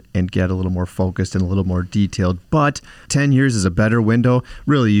in and get a little more focused and a little more detailed. But 10 years is a better window.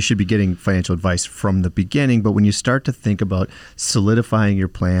 Really, you should be getting financial advice from the beginning. But when you start to think about solidifying your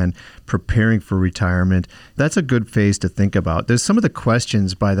plan, preparing for retirement, that's a good phase to think about. There's some of the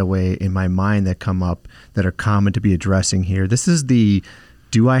questions, by the way, in my mind that come up that are common to be addressing here. This is the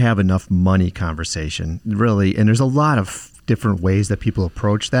do I have enough money conversation, really. And there's a lot of different ways that people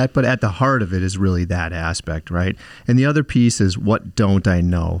approach that, but at the heart of it is really that aspect, right? And the other piece is, what don't I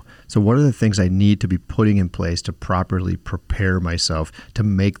know? So what are the things I need to be putting in place to properly prepare myself to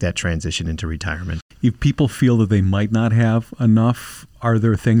make that transition into retirement? If people feel that they might not have enough, are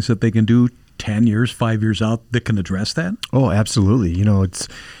there things that they can do 10 years, 5 years out that can address that? Oh, absolutely.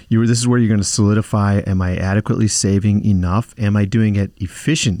 This is where you're going to solidify, am I adequately saving enough? Am I doing it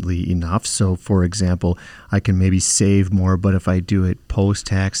efficiently enough? So, for example, I can maybe save more, but if I do it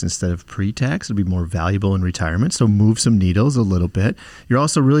post-tax instead of pre-tax, it'll be more valuable in retirement. So move some needles a little bit. You're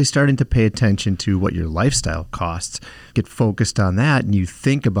also really starting to pay attention to what your lifestyle costs. Get focused on that, and you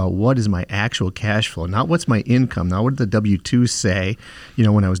think about what is my actual cash flow, not what's my income, not what did the W-2 say,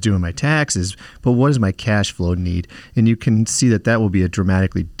 when I was doing my taxes, but what is my cash flow need? And you can see that will be a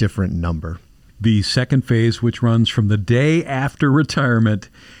dramatically different number. The second phase, which runs from the day after retirement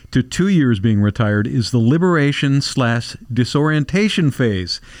to 2 years being retired, is the liberation/disorientation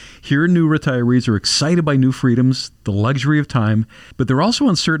phase. Here, new retirees are excited by new freedoms, the luxury of time, but they're also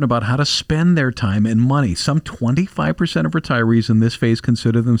uncertain about how to spend their time and money. Some 25% of retirees in this phase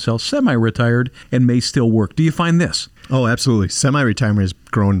consider themselves semi-retired and may still work. Do you find this? Oh, absolutely. Semi-retirement has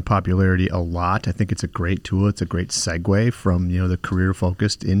grown in popularity a lot. I think it's a great tool. It's a great segue from, the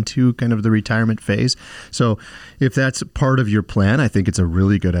career-focused into kind of the retirement phase. So if that's part of your plan, I think it's a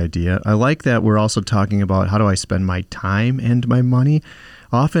really good idea. I like that we're also talking about how do I spend my time and my money.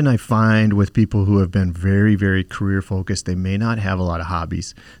 Often I find with people who have been very, very career focused, they may not have a lot of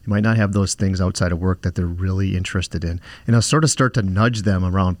hobbies. They might not have those things outside of work that they're really interested in. And I'll sort of start to nudge them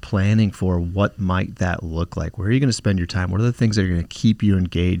around planning for what might that look like. Where are you going to spend your time? What are the things that are going to keep you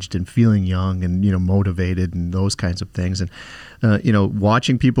engaged and feeling young and, motivated and those kinds of things. And,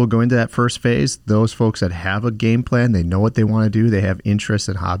 watching people go into that first phase, those folks that have a game plan, they know what they want to do, they have interests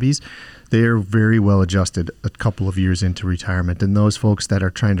and hobbies, they are very well adjusted a couple of years into retirement. And those folks that are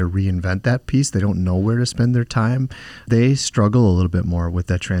trying to reinvent that piece, they don't know where to spend their time, they struggle a little bit more with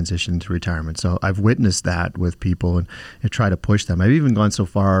that transition to retirement. So I've witnessed that with people and try to push them. I've even gone so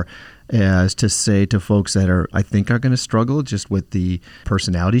far as to say to folks that I think are going to struggle just with the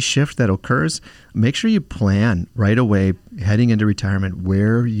personality shift that occurs, make sure you plan right away heading into retirement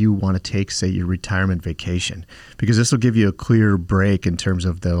where you want to take, say, your retirement vacation, because this will give you a clear break in terms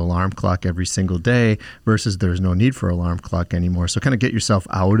of the alarm clock every single day versus there's no need for alarm clock anymore. So kind of get yourself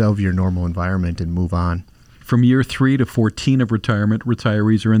out of your normal environment and move on. From year 3 to 14 of retirement,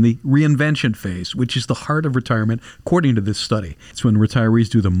 retirees are in the reinvention phase, which is the heart of retirement, according to this study. It's when retirees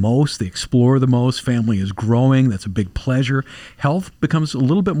do the most, they explore the most, family is growing, that's a big pleasure. Health becomes a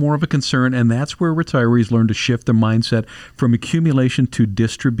little bit more of a concern, and that's where retirees learn to shift their mindset from accumulation to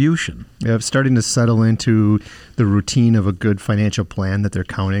distribution. Yeah, starting to settle into the routine of a good financial plan that they're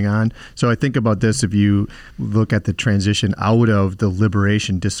counting on. So I think about this, if you look at the transition out of the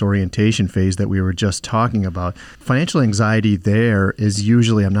liberation disorientation phase that we were just talking about, financial anxiety there is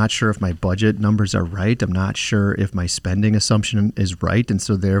usually, I'm not sure if my budget numbers are right. I'm not sure if my spending assumption is right. And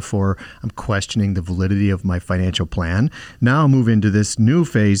so therefore, I'm questioning the validity of my financial plan. Now I'll move into this new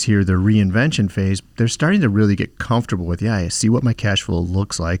phase here, the reinvention phase. They're starting to really get comfortable with, I see what my cash flow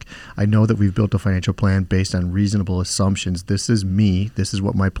looks like. I know that we've built a financial plan based on reasonable assumptions. This is me. This is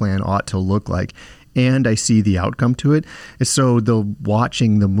what my plan ought to look like. And I see the outcome to it. And so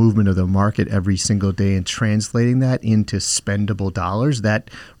watching the movement of the market every single day and translating that into spendable dollars, that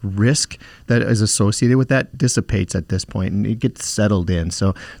risk that is associated with that dissipates at this point and it gets settled in.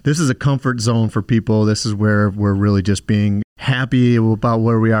 So this is a comfort zone for people. This is where we're really just being happy about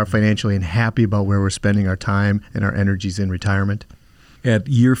where we are financially and happy about where we're spending our time and our energies in retirement. At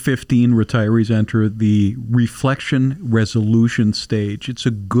year 15, retirees enter the reflection resolution stage. It's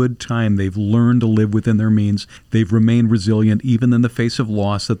a good time. They've learned to live within their means. They've remained resilient even in the face of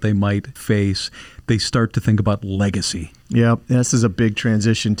loss that they might face. They start to think about legacy. Yeah, this is a big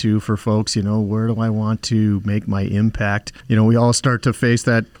transition too for folks. Where do I want to make my impact? We all start to face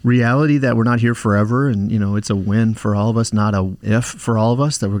that reality that we're not here forever. And, it's a when for all of us, not a if for all of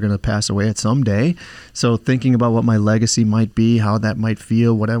us, that we're going to pass away at some day. So thinking about what my legacy might be, how that might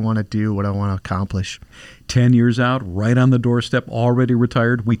feel, what I want to do, what I want to accomplish. 10 years out, right on the doorstep, already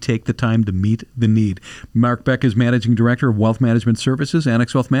retired, we take the time to meet the need. Mark Beck is Managing Director of Wealth Management Services,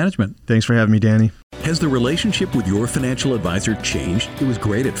 Annex Wealth Management. Thanks for having me, Danny. Has the relationship with your financial advisor changed? It was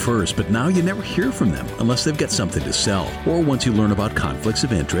great at first, but now you never hear from them unless they've got something to sell. Or once you learn about conflicts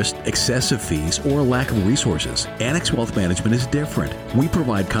of interest, excessive fees, or a lack of resources. Annex Wealth Management is different. We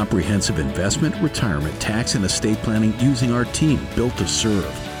provide comprehensive investment, retirement, tax, and estate planning using our team built to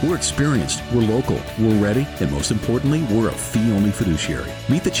serve. We're experienced, we're local, we're ready, and most importantly, we're a fee-only fiduciary.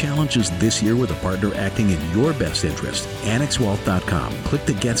 Meet the challenges this year with a partner acting in your best interest. AnnexWealth.com. Click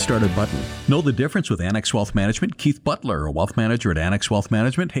the Get Started button. Know the difference with Annex Wealth Management? Keith Butler, a wealth manager at Annex Wealth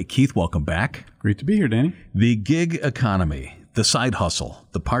Management. Hey, Keith, welcome back. Great to be here, Danny. The gig economy. The side hustle,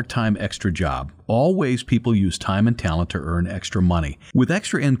 the part-time extra job, all ways people use time and talent to earn extra money. With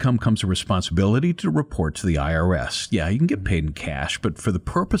extra income comes a responsibility to report to the IRS. Yeah, you can get paid in cash, but for the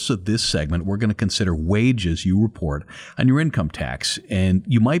purpose of this segment, we're going to consider wages you report on your income tax. And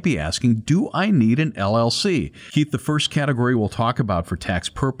you might be asking, do I need an LLC? Keith, the first category we'll talk about for tax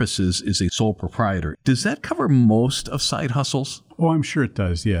purposes is a sole proprietor. Does that cover most of side hustles? Oh, I'm sure it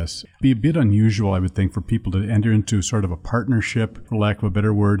does, yes. It'd be a bit unusual, I would think, for people to enter into sort of a partnership, for lack of a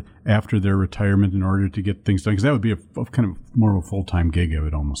better word, after their retirement in order to get things done. Because that would be a kind of more of a full-time gig, I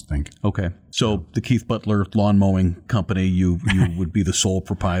would almost think. Okay. So the Keith Butler Lawn Mowing Company, you would be the sole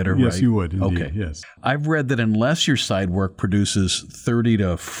proprietor, right? Yes, you would, indeed, okay. Yes. I've read that unless your side work produces $30,000 to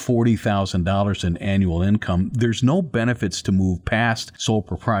 $40,000 in annual income, there's no benefits to move past sole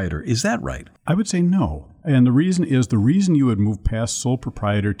proprietor. Is that right? I would say no. And the reason you would move past sole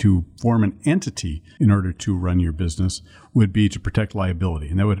proprietor to form an entity in order to run your business would be to protect liability.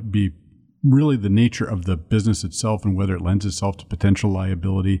 And that would be really the nature of the business itself and whether it lends itself to potential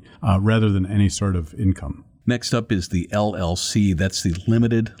liability rather than any sort of income. Next up is the LLC. That's the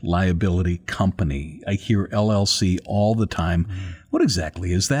Limited Liability Company. I hear LLC all the time. What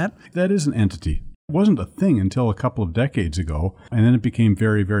exactly is that? That is an entity. It wasn't a thing until a couple of decades ago, and then it became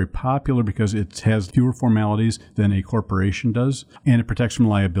very, very popular because it has fewer formalities than a corporation does, and it protects from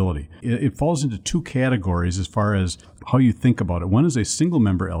liability. It falls into two categories as far as how you think about it. One is a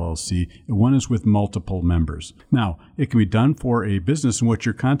single-member LLC, and one is with multiple members. Now, it can be done for a business, and what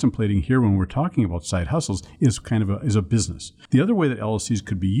you're contemplating here when we're talking about side hustles is kind of a business. The other way that LLCs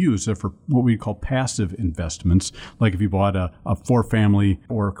could be used are for what we call passive investments, like if you bought a four-family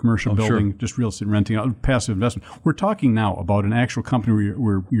or a commercial building, just real estate renting out, passive investment. We're talking now about an actual company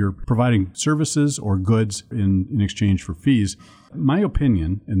where you're providing services or goods in exchange for fees. My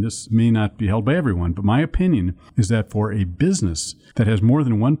opinion, and this may not be held by everyone, but my opinion is that for a business that has more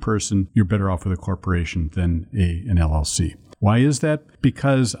than one person, you're better off with a corporation than an LLC. Why is that?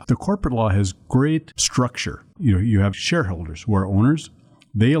 Because the corporate law has great structure. You have shareholders who are owners.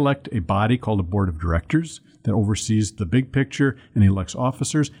 They elect a body called a board of directors that oversees the big picture and elects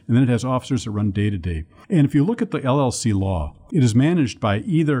officers, and then it has officers that run day to day. And if you look at the LLC law, it is managed by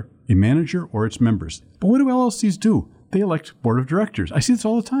either a manager or its members. But what do LLCs do? They elect board of directors. I see this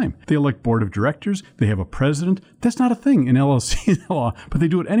all the time. They elect board of directors. They have a president. That's not a thing in LLC law, but they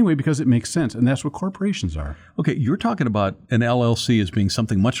do it anyway because it makes sense, and that's what corporations are. Okay, you're talking about an LLC as being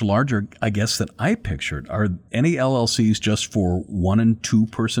something much larger, I guess, than I pictured. Are any LLCs just for 1 and 2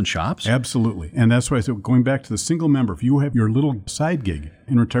 person shops? Absolutely, and that's why I said going back to the single member, if you have your little side gig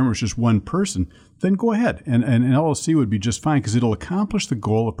in retirement with just one person, then go ahead. And an LLC would be just fine because it'll accomplish the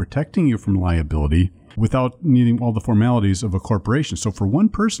goal of protecting you from liability without needing all the formalities of a corporation. So for one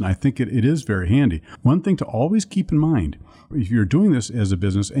person, I think it is very handy. One thing to always keep in mind, if you're doing this as a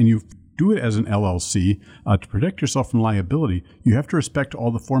business and you do it as an LLC, to protect yourself from liability, you have to respect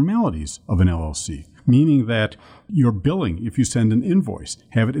all the formalities of an LLC. Meaning that your billing, if you send an invoice,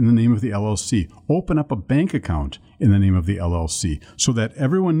 have it in the name of the LLC. Open up a bank account in the name of the LLC so that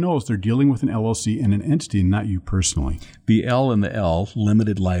everyone knows they're dealing with an LLC and an entity, not you personally. The L in the L,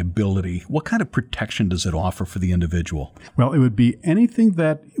 limited liability, what kind of protection does it offer for the individual? Well, it would be anything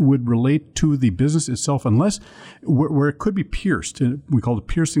that would relate to the business itself, unless where it could be pierced, and we call it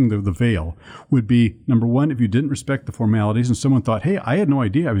piercing the veil, would be, number one, if you didn't respect the formalities and someone thought, hey, I had no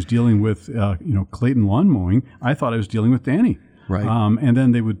idea I was dealing with Clayton Lawn Mowing. I thought I was dealing with Danny. Right. And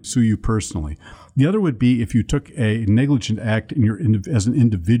then they would sue you personally. The other would be if you took a negligent act as an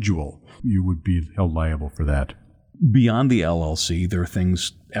individual, you would be held liable for that. Beyond the LLC, there are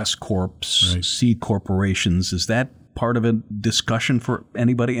things, S Corps, right. C corporations. Is that part of a discussion for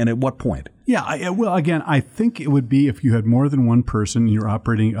anybody, and at what point? Yeah, I think it would be if you had more than one person and you're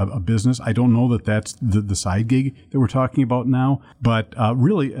operating a business. I don't know that that's the side gig that we're talking about now, but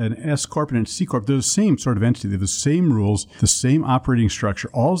really an S Corp and a C Corp, they're the same sort of entity. They have the same rules, the same operating structure,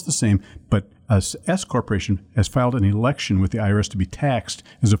 all is the same, but a S Corporation has filed an election with the IRS to be taxed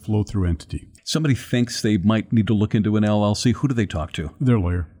as a flow-through entity. Somebody thinks they might need to look into an LLC. Who do they talk to? Their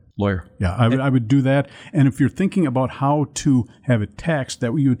lawyer. Yeah, I would do that. And if you're thinking about how to have it taxed,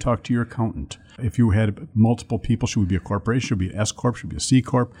 that way you would talk to your accountant. If you had multiple people, should it be a corporation, should it be an S Corp, should it be a C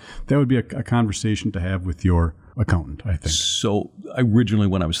Corp? That would be a conversation to have with your accountant, I think. So originally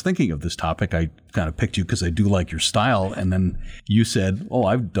when I was thinking of this topic, I kind of picked you because I do like your style. And then you said,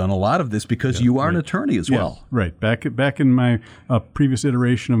 I've done a lot of this because you are an attorney as well. Right. Back in my previous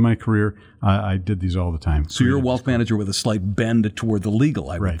iteration of my career, I did these all the time. So you're a wealth manager with a slight bend toward the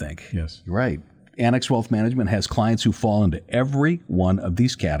legal, I would think. Yes. Right. Annex Wealth Management has clients who fall into every one of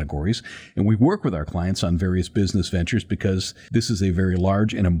these categories, and we work with our clients on various business ventures because this is a very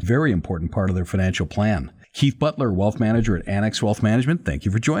large and a very important part of their financial plan. Keith Butler, Wealth Manager at Annex Wealth Management, thank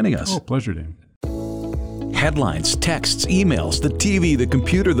you for joining us. Oh, pleasure, Dan. Headlines, texts, emails, the TV, the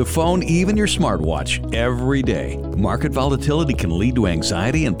computer, the phone, even your smartwatch, every day. Market volatility can lead to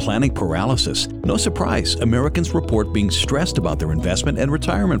anxiety and planning paralysis. No surprise, Americans report being stressed about their investment and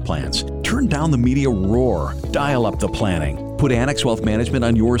retirement plans. Turn down the media roar. Dial up the planning. Put Annex Wealth Management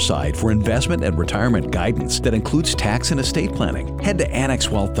on your side for investment and retirement guidance that includes tax and estate planning. Head to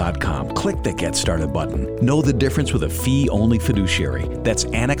AnnexWealth.com. Click the Get Started button. Know the difference with a fee-only fiduciary. That's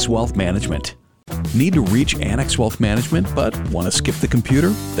Annex Wealth Management. Need to reach Annex Wealth Management but want to skip the computer?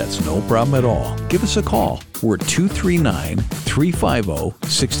 That's no problem at all. Give us a call. We're at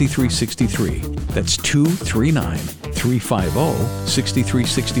 239-350-6363. That's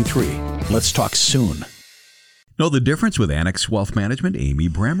 239-350-6363. Let's talk soon. Know the difference with Annex Wealth Management? Amy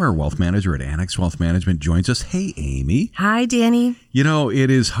Bremer, Wealth Manager at Annex Wealth Management, joins us. Hey, Amy. Hi, Danny. You know, it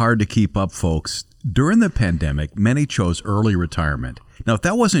is hard to keep up, folks. During the pandemic, many chose early retirement. Now, if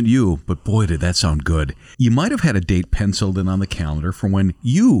that wasn't you, but boy, did that sound good, you might have had a date penciled in on the calendar for when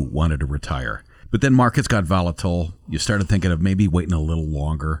you wanted to retire. But then markets got volatile. You started thinking of maybe waiting a little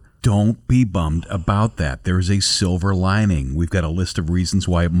longer. Don't be bummed about that. There's a silver lining. We've got a list of reasons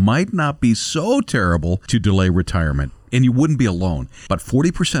why it might not be so terrible to delay retirement. And you wouldn't be alone. About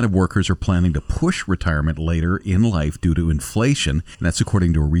 40% of workers are planning to push retirement later in life due to inflation. And that's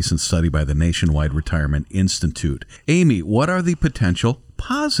according to a recent study by the Nationwide Retirement Institute. Amy, what are the potential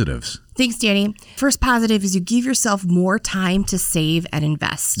positives? Thanks, Danny. First positive is you give yourself more time to save and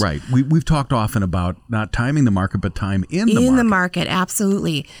invest. Right. We've talked often about not timing the market, but time in the market. In the market,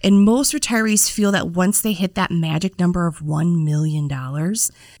 absolutely. And most retirees feel that once they hit that magic number of $1 million,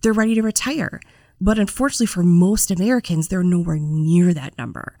 they're ready to retire. But unfortunately for most Americans, they're nowhere near that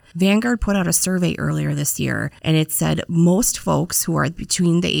number. Vanguard put out a survey earlier this year, and it said most folks who are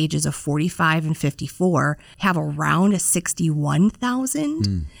between the ages of 45 and 54 have around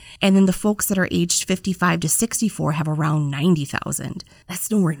 61,000. And then the folks that are aged 55 to 64 have around 90,000.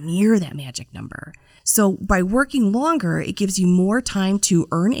 That's nowhere near that magic number. So by working longer, it gives you more time to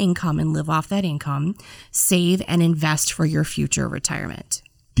earn income and live off that income, save and invest for your future retirement.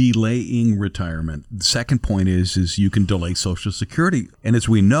 Delaying retirement. The second point is you can delay Social Security. And as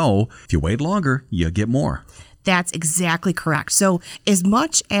we know, if you wait longer, you get more. That's exactly correct. So as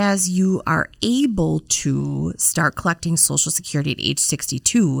much as you are able to start collecting Social Security at age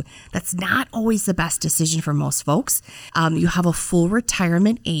 62, that's not always the best decision for most folks. You have a full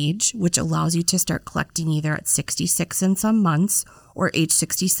retirement age, which allows you to start collecting either at 66 in some months or age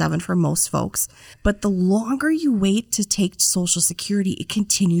 67 for most folks. But the longer you wait to take Social Security, it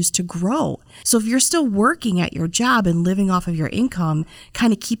continues to grow. So if you're still working at your job and living off of your income,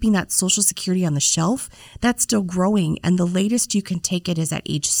 kind of keeping that Social Security on the shelf, that's still growing. And the latest you can take it is at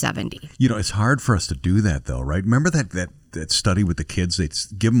age 70. You know, it's hard for us to do that, though, right? Remember that study with the kids? They'd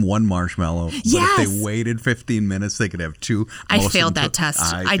give them one marshmallow, yes. But if they waited 15 minutes, they could have two. I failed that test.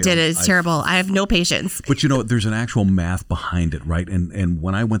 I did it. It's terrible. I have no patience. But you know, there's an actual math behind it, right? And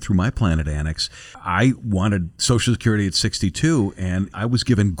when I went through my plan at Annex, I wanted Social Security at 62, and I was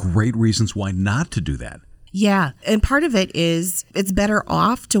given great reasons why not to do that. Yeah. And part of it is it's better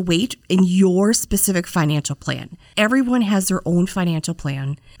off to wait in your specific financial plan. Everyone has their own financial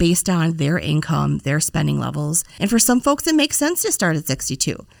plan based on their income, their spending levels. And for some folks, it makes sense to start at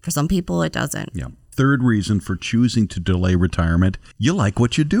 62. For some people, it doesn't. Yeah. Third reason for choosing to delay retirement, you like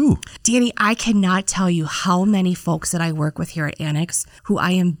what you do. Danny, I cannot tell you how many folks that I work with here at Annex who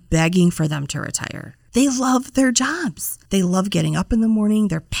I am begging for them to retire. They love their jobs. They love getting up in the morning.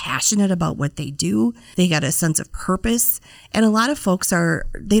 They're passionate about what they do. They got a sense of purpose. And a lot of folks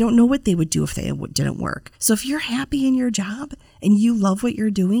they don't know what they would do if they didn't work. So if you're happy in your job and you love what you're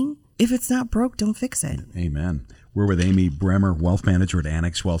doing, if it's not broke, don't fix it. Amen. We're with Amy Bremer, Wealth Manager at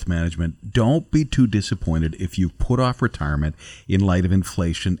Annex Wealth Management. Don't be too disappointed if you put off retirement in light of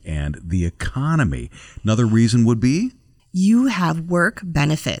inflation and the economy. Another reason would be? You have work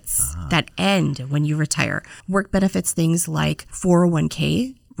benefits that end when you retire. Work benefits, things like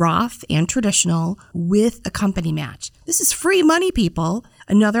 401k, Roth, and traditional with a company match. This is free money, people.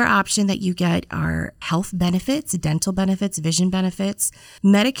 Another option that you get are health benefits, dental benefits, vision benefits.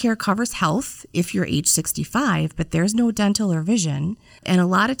 Medicare covers health if you're age 65, but there's no dental or vision. And a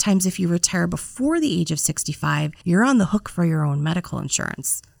lot of times if you retire before the age of 65, you're on the hook for your own medical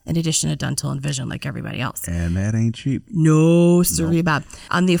insurance, in addition to dental and vision like everybody else. And that ain't cheap. No, sorry, Bob.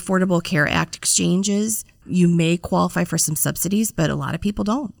 On the Affordable Care Act exchanges, you may qualify for some subsidies, but a lot of people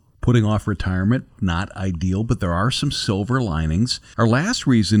don't. Putting off retirement, not ideal, but there are some silver linings. Our last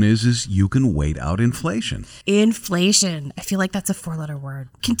reason is you can wait out inflation. Inflation. I feel like that's a 4-letter word.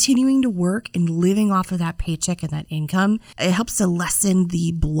 Continuing to work and living off of that paycheck and that income, it helps to lessen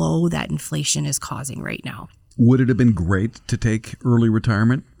the blow that inflation is causing right now. Would it have been great to take early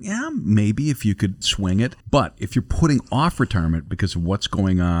retirement? Yeah, maybe if you could swing it. But if you're putting off retirement because of what's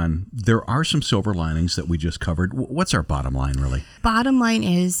going on, there are some silver linings that we just covered. What's our bottom line, really? Bottom line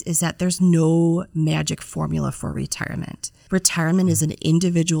is that there's no magic formula for retirement. Retirement is an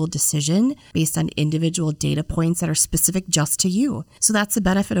individual decision based on individual data points that are specific just to you. So that's the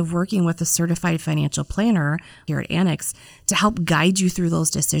benefit of working with a certified financial planner here at Annex to help guide you through those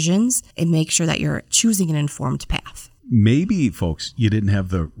decisions and make sure that you're choosing an informed path. Maybe, folks, you didn't have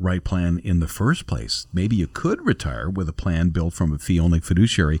the right plan in the first place. Maybe you could retire with a plan built from a fee-only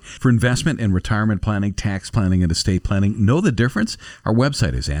fiduciary. For investment and retirement planning, tax planning, and estate planning, know the difference? Our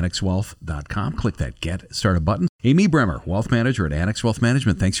website is annexwealth.com. Click that Get Started button. Amy Bremer, Wealth Manager at Annex Wealth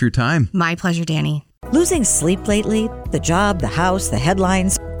Management. Thanks for your time. My pleasure, Danny. Losing sleep lately? The job, the house, the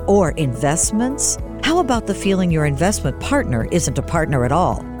headlines, or investments? How about the feeling your investment partner isn't a partner at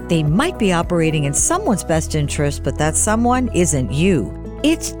all? They might be operating in someone's best interest, but that someone isn't you.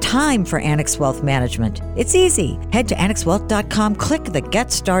 It's time for Annex Wealth Management. It's easy. Head to annexwealth.com, click the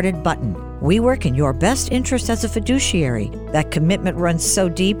Get Started button. We work in your best interest as a fiduciary. That commitment runs so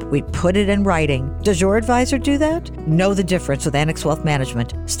deep, we put it in writing. Does your advisor do that? Know the difference with Annex Wealth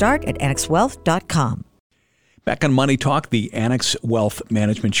Management. Start at annexwealth.com. Back on Money Talk, the Annex Wealth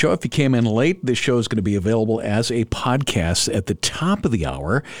Management Show. If you came in late, this show is going to be available as a podcast at the top of the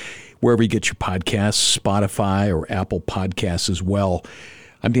hour, wherever you get your podcasts, Spotify or Apple Podcasts as well.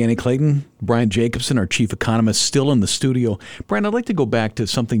 I'm Danny Clayton. Brian Jacobsen, our chief economist, still in the studio. Brian, I'd like to go back to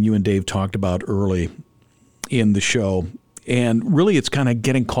something you and Dave talked about early in the show. And really, it's kind of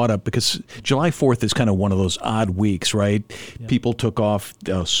getting caught up because July 4th is kind of one of those odd weeks, right? Yeah. People took off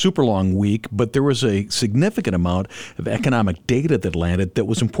a super long week, but there was a significant amount of economic data that landed that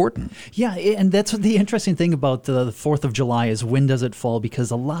was important. Yeah, and that's the interesting thing about the 4th of July is when does it fall?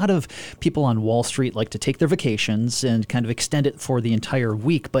 Because a lot of people on Wall Street like to take their vacations and kind of extend it for the entire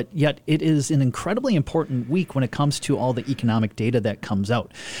week, but yet it is an incredibly important week when it comes to all the economic data that comes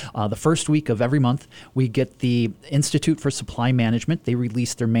out. The first week of every month, we get the Institute for Supply Management. They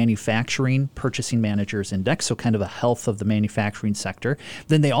release their Manufacturing Purchasing Managers Index, so kind of a health of the manufacturing sector.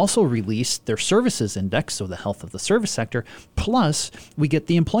 Then they also release their Services Index, so the health of the service sector. Plus, we get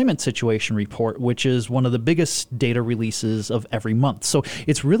the Employment Situation Report, which is one of the biggest data releases of every month. So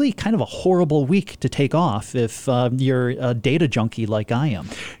it's really kind of a horrible week to take off if you're a data junkie like I am.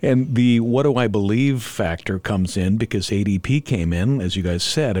 And the what do I believe factor comes in because ADP came in, as you guys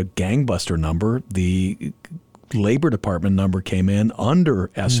said, a gangbuster number. The Labor Department number came in under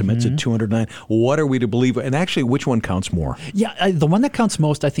estimates at 209. What are we to believe? And actually, which one counts more? Yeah, the one that counts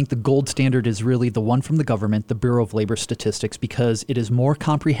most, I think the gold standard is really the one from the government, the Bureau of Labor Statistics, because it is more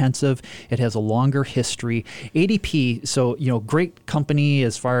comprehensive. It has a longer history. ADP, so, great company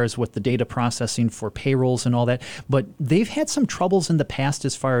as far as with the data processing for payrolls and all that, but they've had some troubles in the past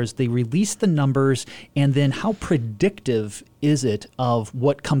as far as they release the numbers and then how predictive is it of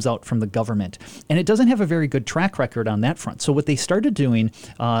what comes out from the government. And it doesn't have a very good track record on that front. So what they started doing,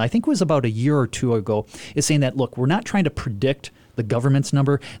 I think it was about a year or two ago, is saying that, look, we're not trying to predict the government's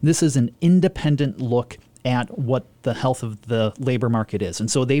number. This is an independent look at what the health of the labor market is. And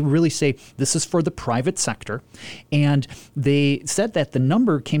so they really say this is for the private sector. And they said that the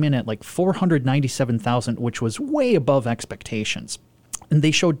number came in at like 497,000, which was way above expectations. And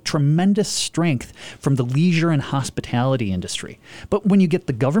they showed tremendous strength from the leisure and hospitality industry. But when you get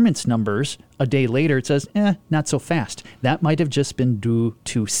the government's numbers a day later, it says, not so fast. That might have just been due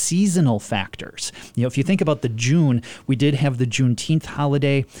to seasonal factors. If you think about the June, we did have the Juneteenth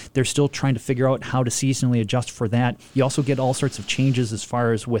holiday. They're still trying to figure out how to seasonally adjust for that. You also get all sorts of changes as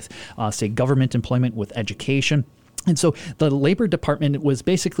far as with, say, government employment with education. And so the Labor Department was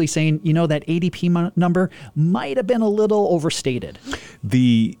basically saying, that ADP number might have been a little overstated.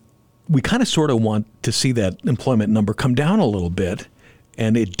 We kind of sort of want to see that employment number come down a little bit.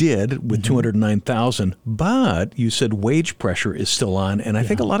 And it did with 209,000, but you said wage pressure is still on, and I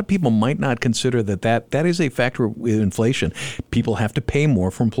think a lot of people might not consider that is a factor with inflation. People have to pay more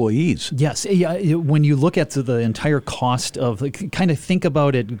for employees. Yes, when you look at the entire cost of, kind of think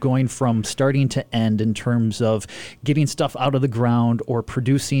about it going from starting to end in terms of getting stuff out of the ground or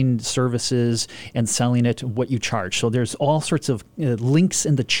producing services and selling it, what you charge. So there's all sorts of links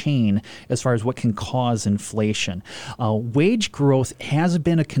in the chain as far as what can cause inflation. Wage growth has has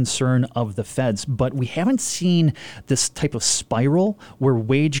been a concern of the Fed's, but we haven't seen this type of spiral where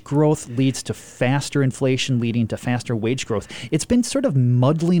wage growth leads to faster inflation, leading to faster wage growth. It's been sort of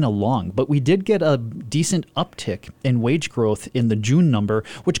muddling along, but we did get a decent uptick in wage growth in the June number,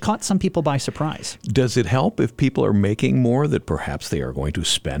 which caught some people by surprise. Does it help if people are making more that perhaps they are going to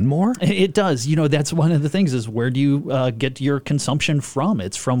spend more? It does. That's one of the things is where do you get your consumption from?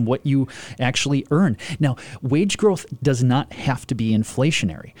 It's from what you actually earn. Now, wage growth does not have to be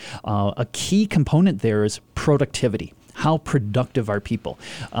inflationary. A key component there is productivity. How productive are people?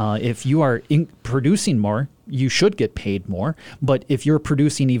 If you are producing more, you should get paid more. But if you're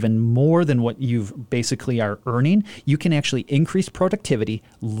producing even more than what you basically are earning, you can actually increase productivity,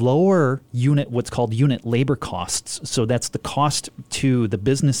 lower what's called unit labor costs. So that's the cost to the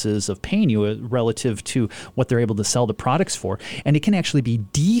businesses of paying you relative to what they're able to sell the products for. And it can actually be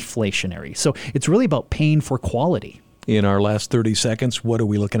deflationary. So it's really about paying for quality. In our last 30 seconds, what are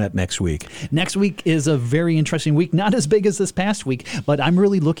we looking at next week? Next week is a very interesting week, not as big as this past week, but I'm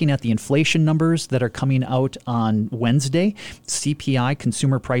really looking at the inflation numbers that are coming out on Wednesday. CPI,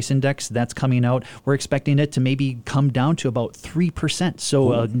 Consumer Price Index, that's coming out. We're expecting it to maybe come down to about 3%.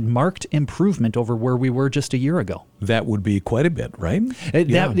 So a marked improvement over where we were just a year ago. That would be quite a bit, right?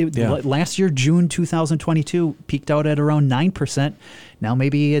 Last year, June 2022, peaked out at around 9%. Now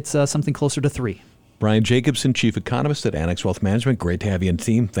maybe it's something closer to 3%. Brian Jacobsen, Chief Economist at Annex Wealth Management. Great to have you on the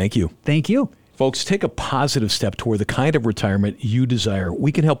team. Thank you. Thank you. Folks, take a positive step toward the kind of retirement you desire.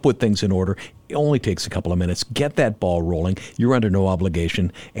 We can help put things in order. It only takes a couple of minutes. Get that ball rolling. You're under no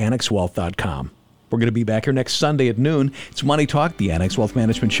obligation. AnnexWealth.com. We're going to be back here next Sunday at noon. It's Money Talk, the Annex Wealth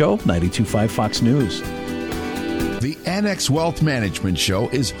Management Show, 92.5 Fox News. The Annex Wealth Management Show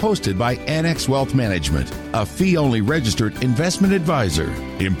is hosted by Annex Wealth Management, a fee-only registered investment advisor.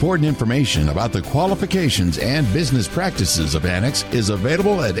 Important information about the qualifications and business practices of Annex is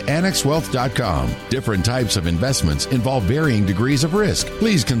available at AnnexWealth.com. Different types of investments involve varying degrees of risk.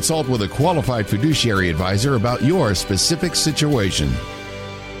 Please consult with a qualified fiduciary advisor about your specific situation.